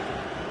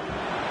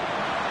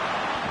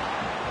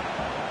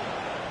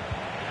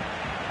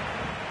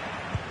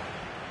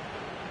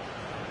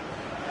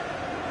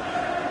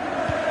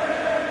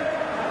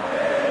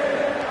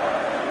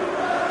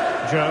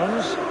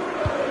 Jones.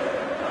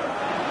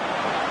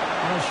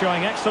 Well,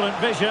 showing excellent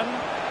vision.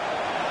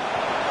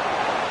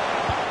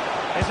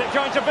 Is it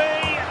going to be?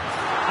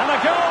 And a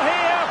goal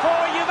here for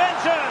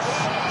Juventus.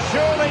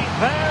 Surely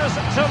theirs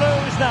to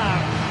lose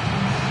now.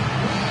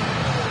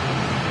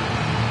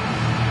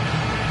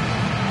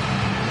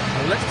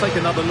 Well, let's take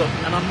another look,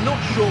 and I'm not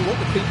sure what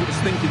the keeper was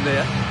thinking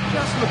there.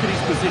 Just look at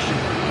his position.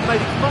 It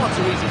made it far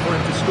too easy for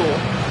him to score.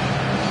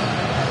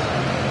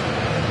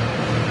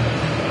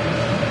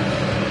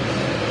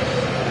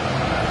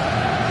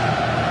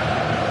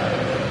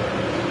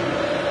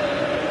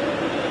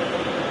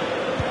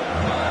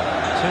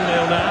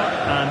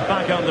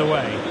 Back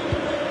underway.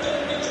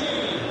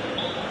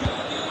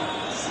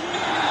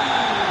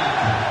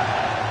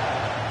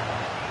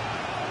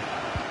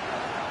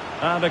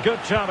 And a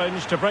good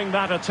challenge to bring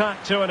that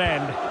attack to an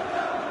end.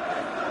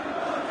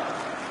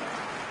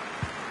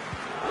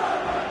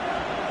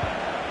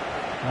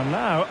 And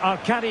now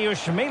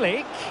Arkadiusz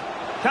Milik.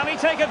 Can he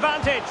take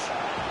advantage?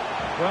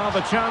 Well,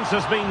 the chance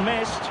has been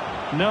missed.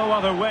 No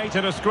other way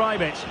to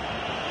describe it.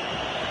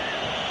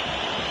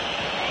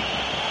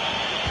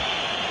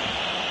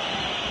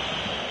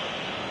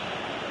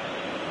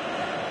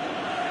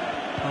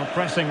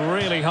 Pressing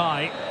really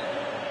high.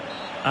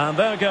 And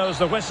there goes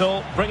the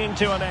whistle, bringing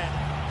to an end.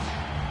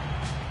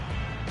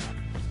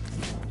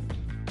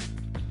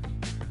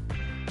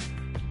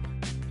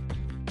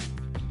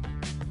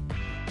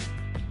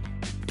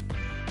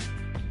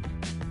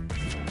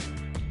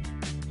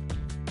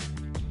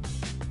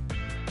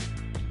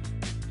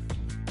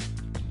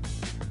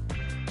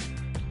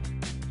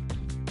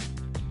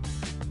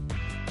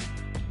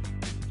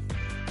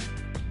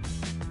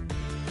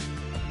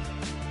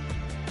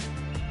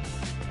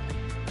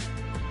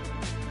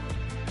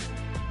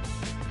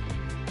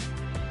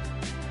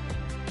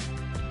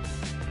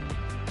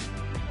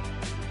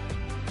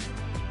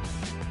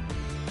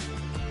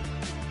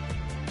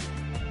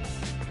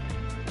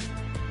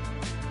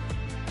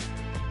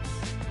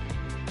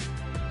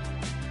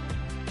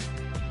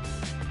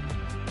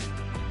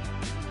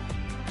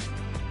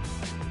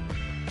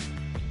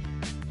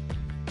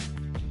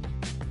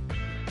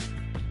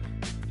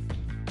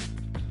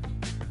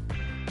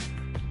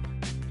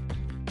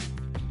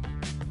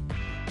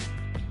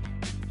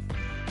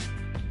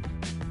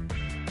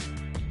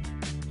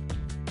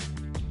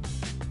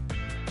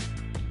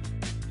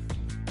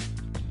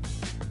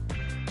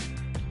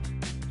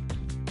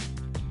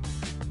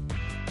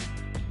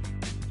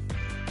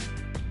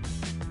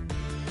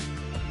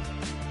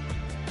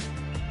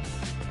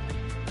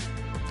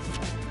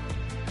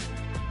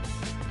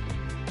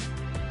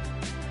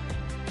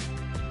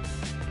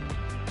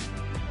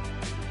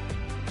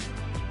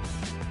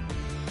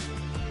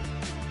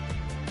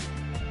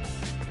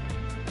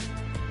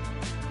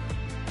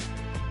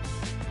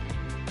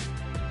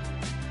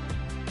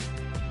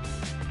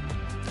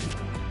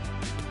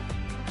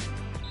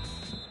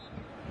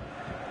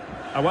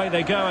 Away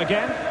they go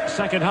again.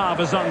 Second half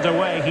is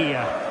underway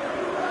here.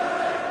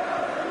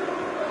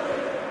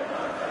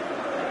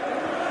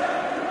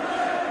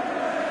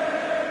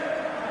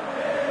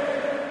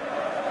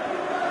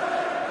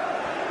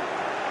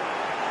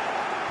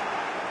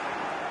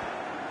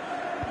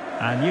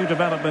 And new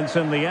developments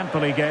in the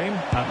Empoli game.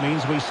 That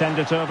means we send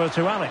it over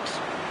to Alex.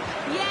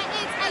 Yeah,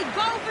 it's a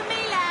goal for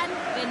Milan.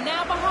 They're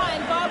now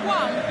behind by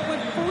 1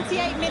 with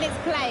 48 minutes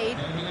played.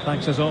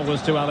 Thanks as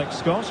always to Alex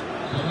Scott.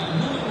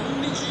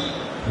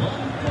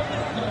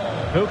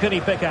 Who can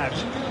he pick out?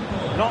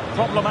 Not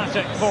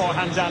problematic for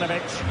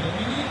Handanovic.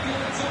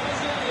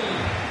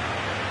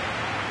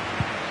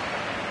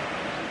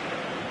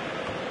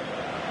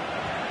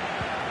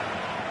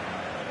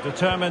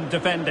 Determined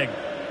defending.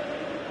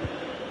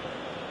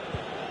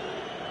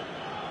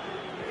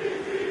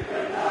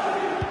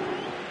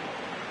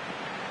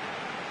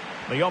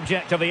 The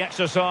object of the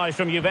exercise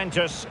from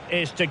Juventus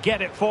is to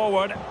get it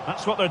forward.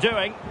 That's what they're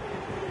doing.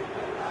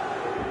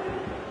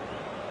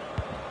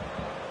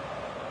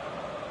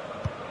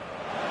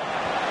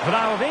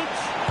 Vlahovic.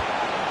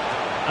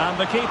 And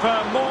the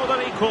keeper more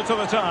than equal to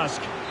the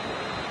task.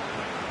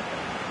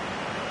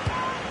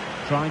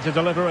 Trying to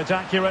deliver it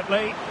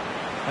accurately.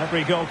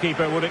 Every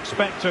goalkeeper would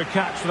expect to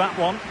catch that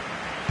one.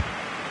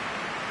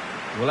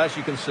 Well, as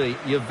you can see,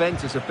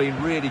 Juventus have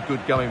been really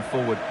good going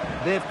forward.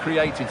 They've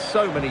created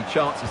so many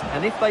chances,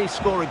 and if they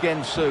score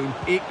again soon,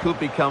 it could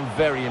become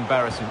very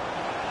embarrassing.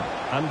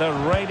 And they're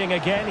raiding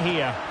again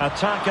here.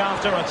 Attack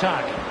after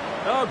attack.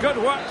 Oh, good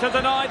work to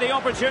deny the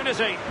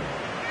opportunity.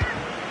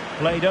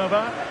 Played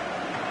over.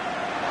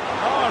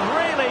 Oh,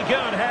 really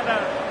good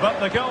header. But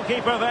the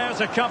goalkeeper there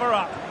to cover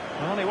up.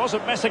 Well, he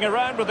wasn't messing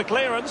around with the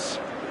clearance.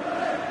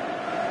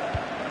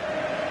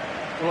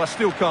 Well, I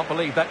still can't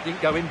believe that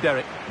didn't go in,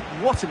 Derek.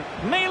 What an...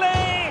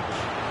 Milik!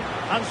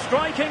 And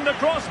striking the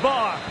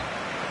crossbar.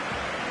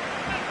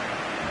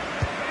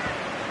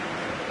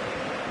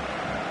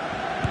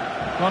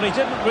 Well, he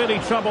didn't really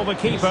trouble the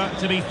keeper.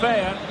 To be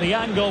fair, the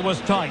angle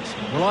was tight.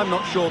 Well, I'm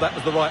not sure that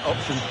was the right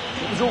option.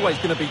 It was always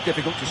going to be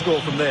difficult to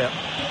score from there.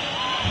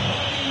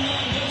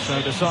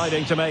 So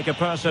deciding to make a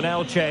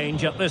personnel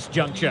change at this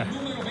juncture.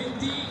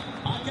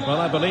 Well,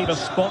 I believe a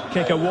spot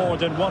kick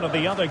award in one of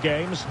the other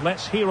games.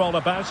 Let's hear all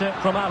about it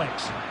from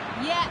Alex.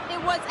 Yeah,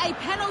 it was a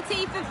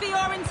penalty for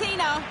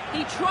Fiorentina.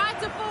 He tried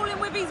to fall in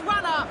with his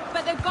runner,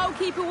 but the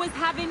goalkeeper was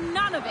having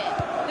none of it.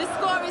 The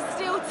score is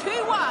still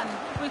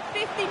 2-1 with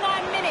 59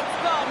 minutes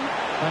gone.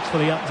 Thanks for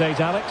the update,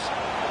 Alex.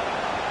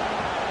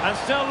 And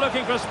still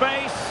looking for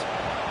space.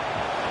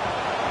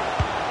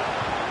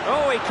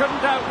 Oh, he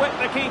couldn't outwit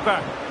the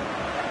keeper.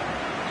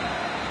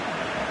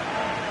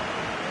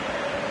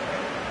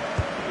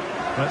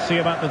 Let's see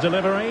about the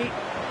delivery.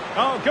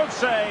 Oh, good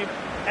save.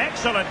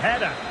 Excellent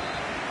header.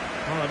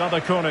 Well, another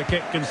corner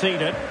kick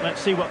conceded.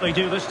 Let's see what they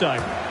do this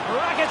time.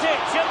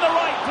 Rakitic in the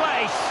right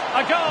place.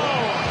 A goal.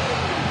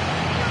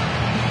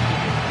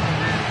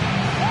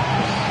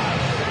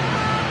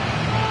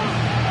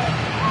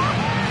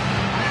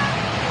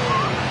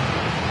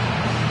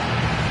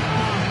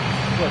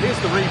 Well, here's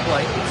the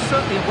replay. It's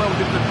certainly a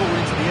well-lifted ball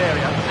into the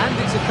area, and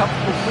it's a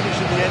comfortable finish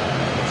in the end,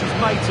 which is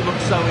made to look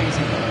so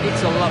easy.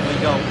 It's a lovely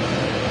goal.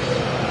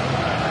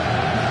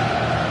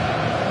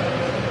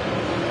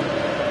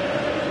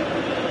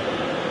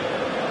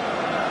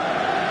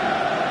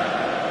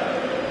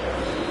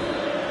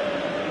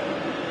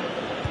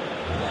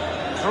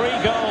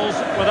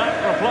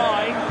 Without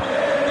reply.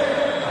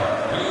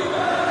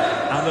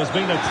 And there's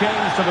been a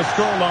change to the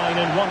scoreline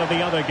in one of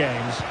the other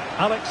games.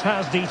 Alex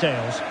has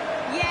details.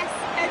 Yes,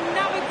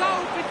 another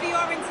goal for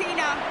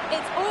Fiorentina.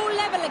 It's all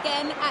level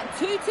again at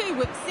 2-2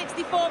 with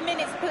 64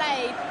 minutes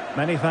played.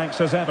 Many thanks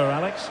as ever,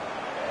 Alex.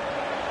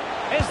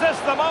 Is this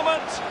the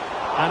moment?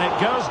 And it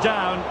goes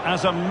down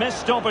as a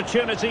missed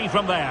opportunity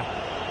from there.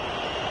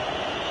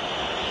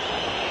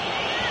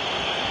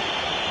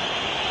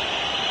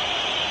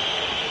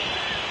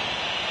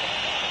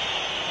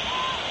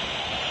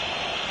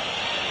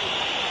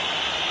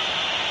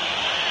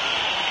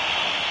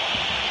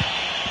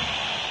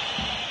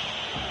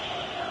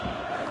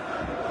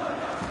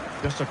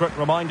 Just a quick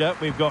reminder,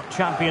 we've got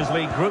Champions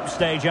League group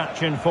stage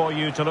action for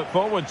you to look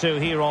forward to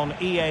here on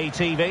EA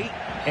TV.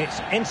 It's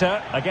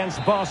Inter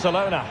against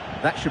Barcelona.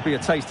 That should be a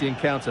tasty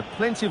encounter.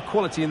 Plenty of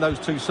quality in those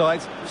two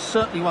sides.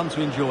 Certainly one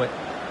to enjoy.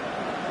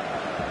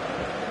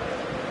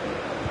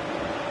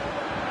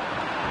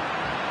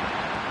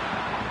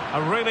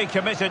 A really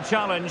committed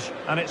challenge,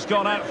 and it's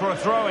gone out for a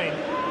throw-in.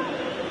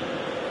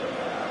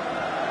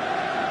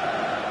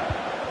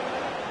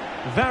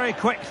 Very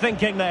quick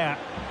thinking there.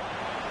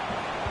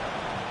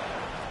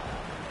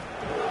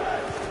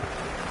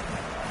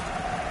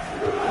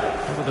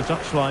 The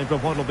touchline for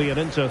what will be an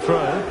Inter throw.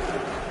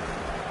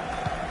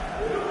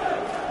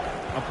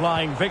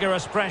 Applying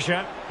vigorous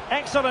pressure.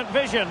 Excellent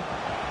vision.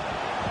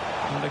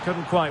 And they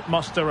couldn't quite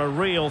muster a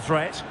real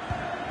threat.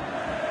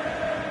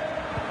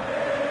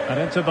 And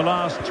into the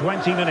last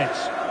 20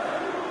 minutes.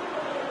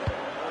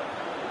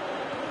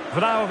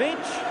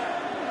 Vlahovic.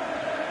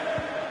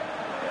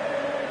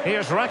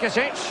 Here's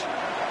Rakitic.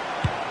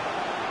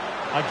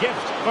 A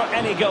gift for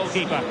any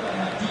goalkeeper.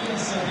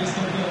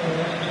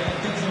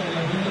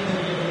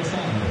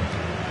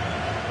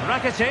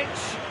 Rakitic.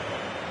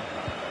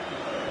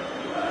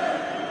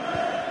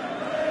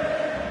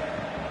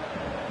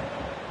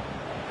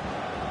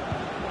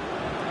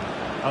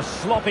 A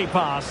sloppy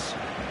pass.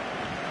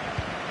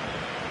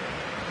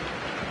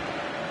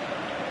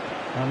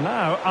 And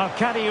now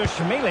Arkadiusz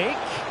Milik.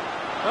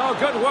 Oh,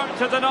 good work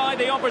to deny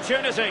the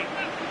opportunity.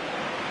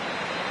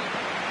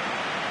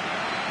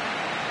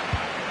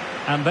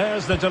 And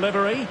there's the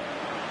delivery.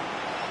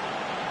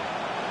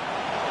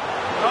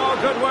 Oh,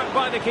 good work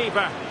by the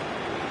keeper.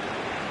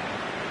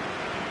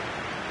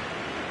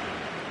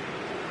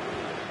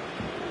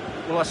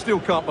 Well, I still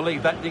can't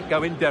believe that didn't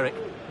go in, Derek.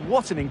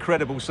 What an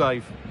incredible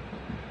save.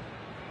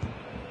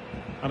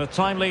 And a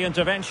timely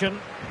intervention.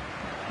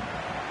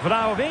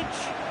 Vlahovic.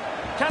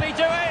 Can he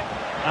do it?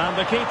 And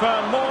the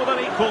keeper more than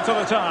equal to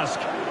the task.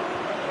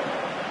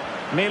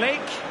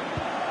 Milik.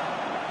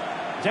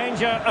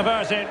 Danger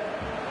averted.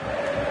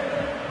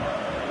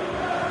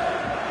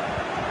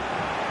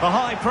 The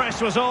high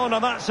press was on,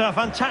 and that's a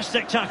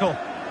fantastic tackle.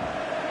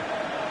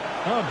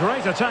 Oh,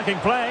 great attacking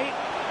play.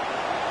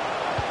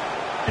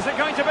 Is it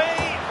going to be?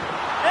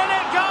 In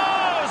it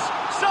goes!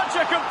 Such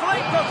a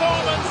complete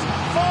performance.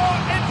 4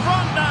 in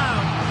front now.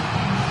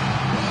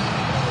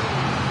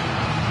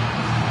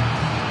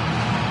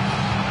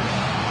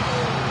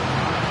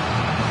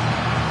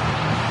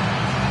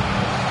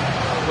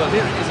 Well,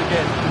 here it is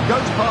again. He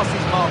goes past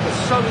his marker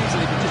so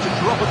easily with just a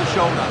drop of the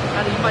shoulder,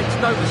 and he makes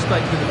no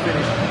mistake with the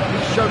finish. He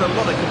showed a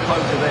lot of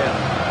composure there.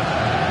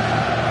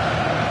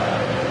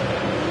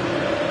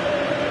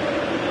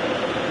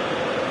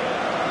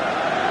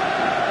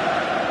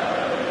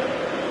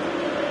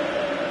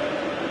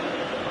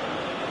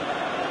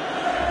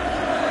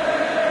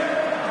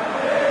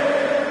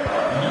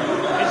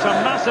 It's a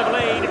massive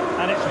lead,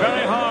 and it's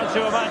very hard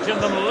to imagine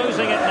them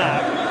losing it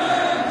now.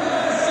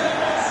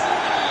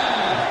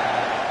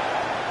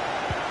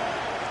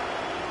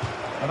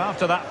 And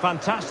after that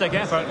fantastic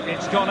effort,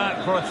 it's gone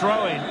out for a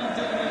throw-in.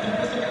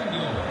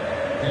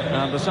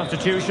 And the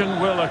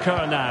substitution will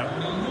occur now.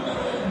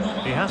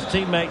 He has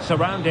teammates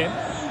around him.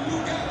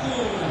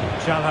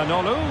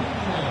 Çalhanoğlu.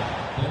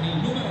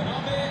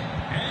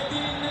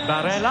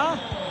 Barella.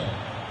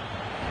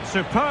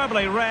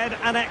 Superbly read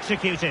and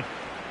executed.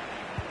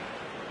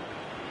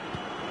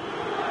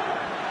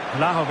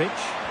 Vlahovic.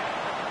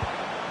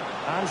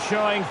 And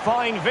showing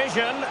fine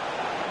vision.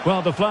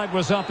 Well, the flag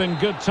was up in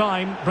good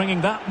time,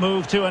 bringing that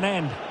move to an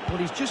end. Well,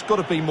 he's just got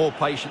to be more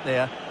patient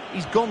there.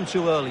 He's gone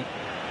too early.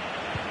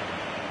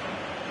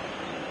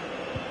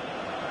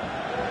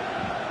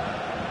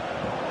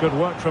 Good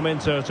work from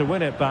Inter to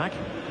win it back.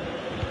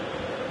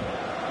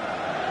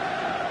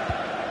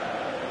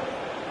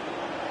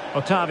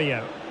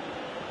 Otavio.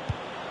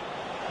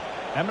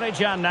 Emre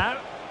Can now.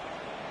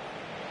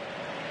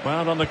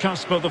 Well, on the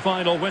cusp of the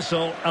final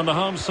whistle, and the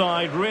home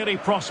side really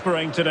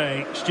prospering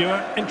today.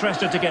 Stuart,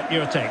 interested to get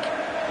your take.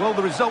 Well,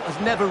 the result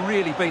has never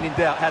really been in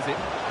doubt, has it?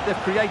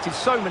 They've created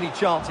so many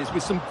chances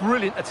with some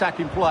brilliant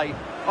attacking play.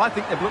 I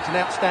think they've looked an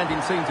outstanding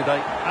team today.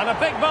 And a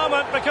big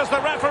moment because the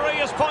referee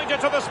has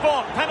pointed to the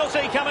spot.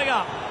 Penalty coming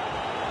up.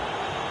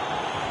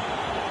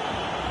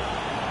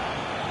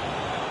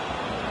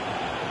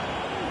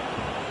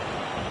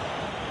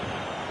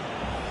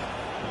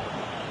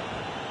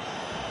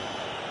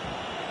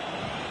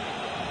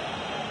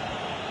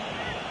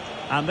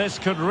 And this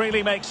could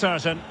really make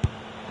certain.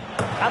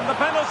 And the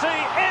penalty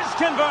is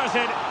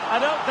converted. I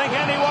don't think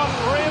anyone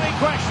really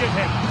questioned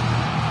him.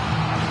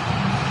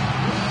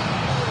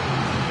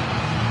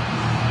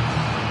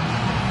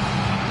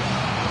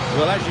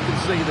 Well, as you can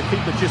see, the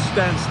keeper just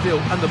stands still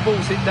and the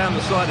ball's hit down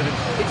the side of him.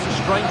 It's a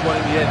strange one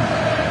in the end.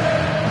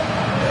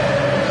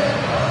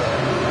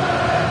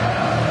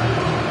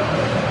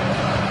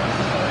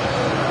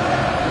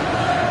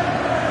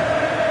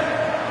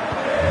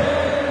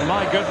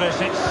 My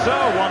goodness, it's so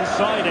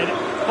one-sided.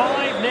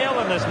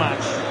 5-0 in this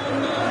match.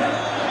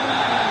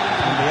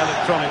 And the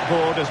electronic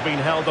board has been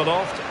held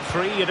aloft.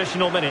 3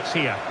 additional minutes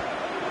here.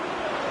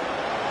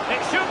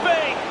 It should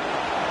be!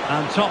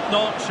 And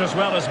top-notch as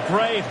well as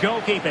brave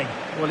goalkeeping.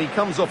 Well, he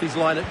comes off his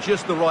line at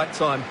just the right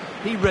time.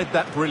 He read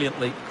that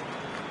brilliantly.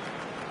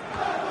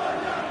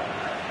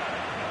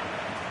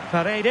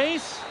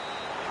 Paredes.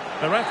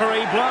 The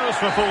referee blows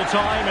for full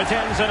time. It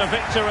ends in a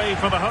victory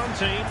for the home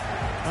team.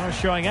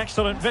 Showing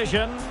excellent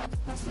vision.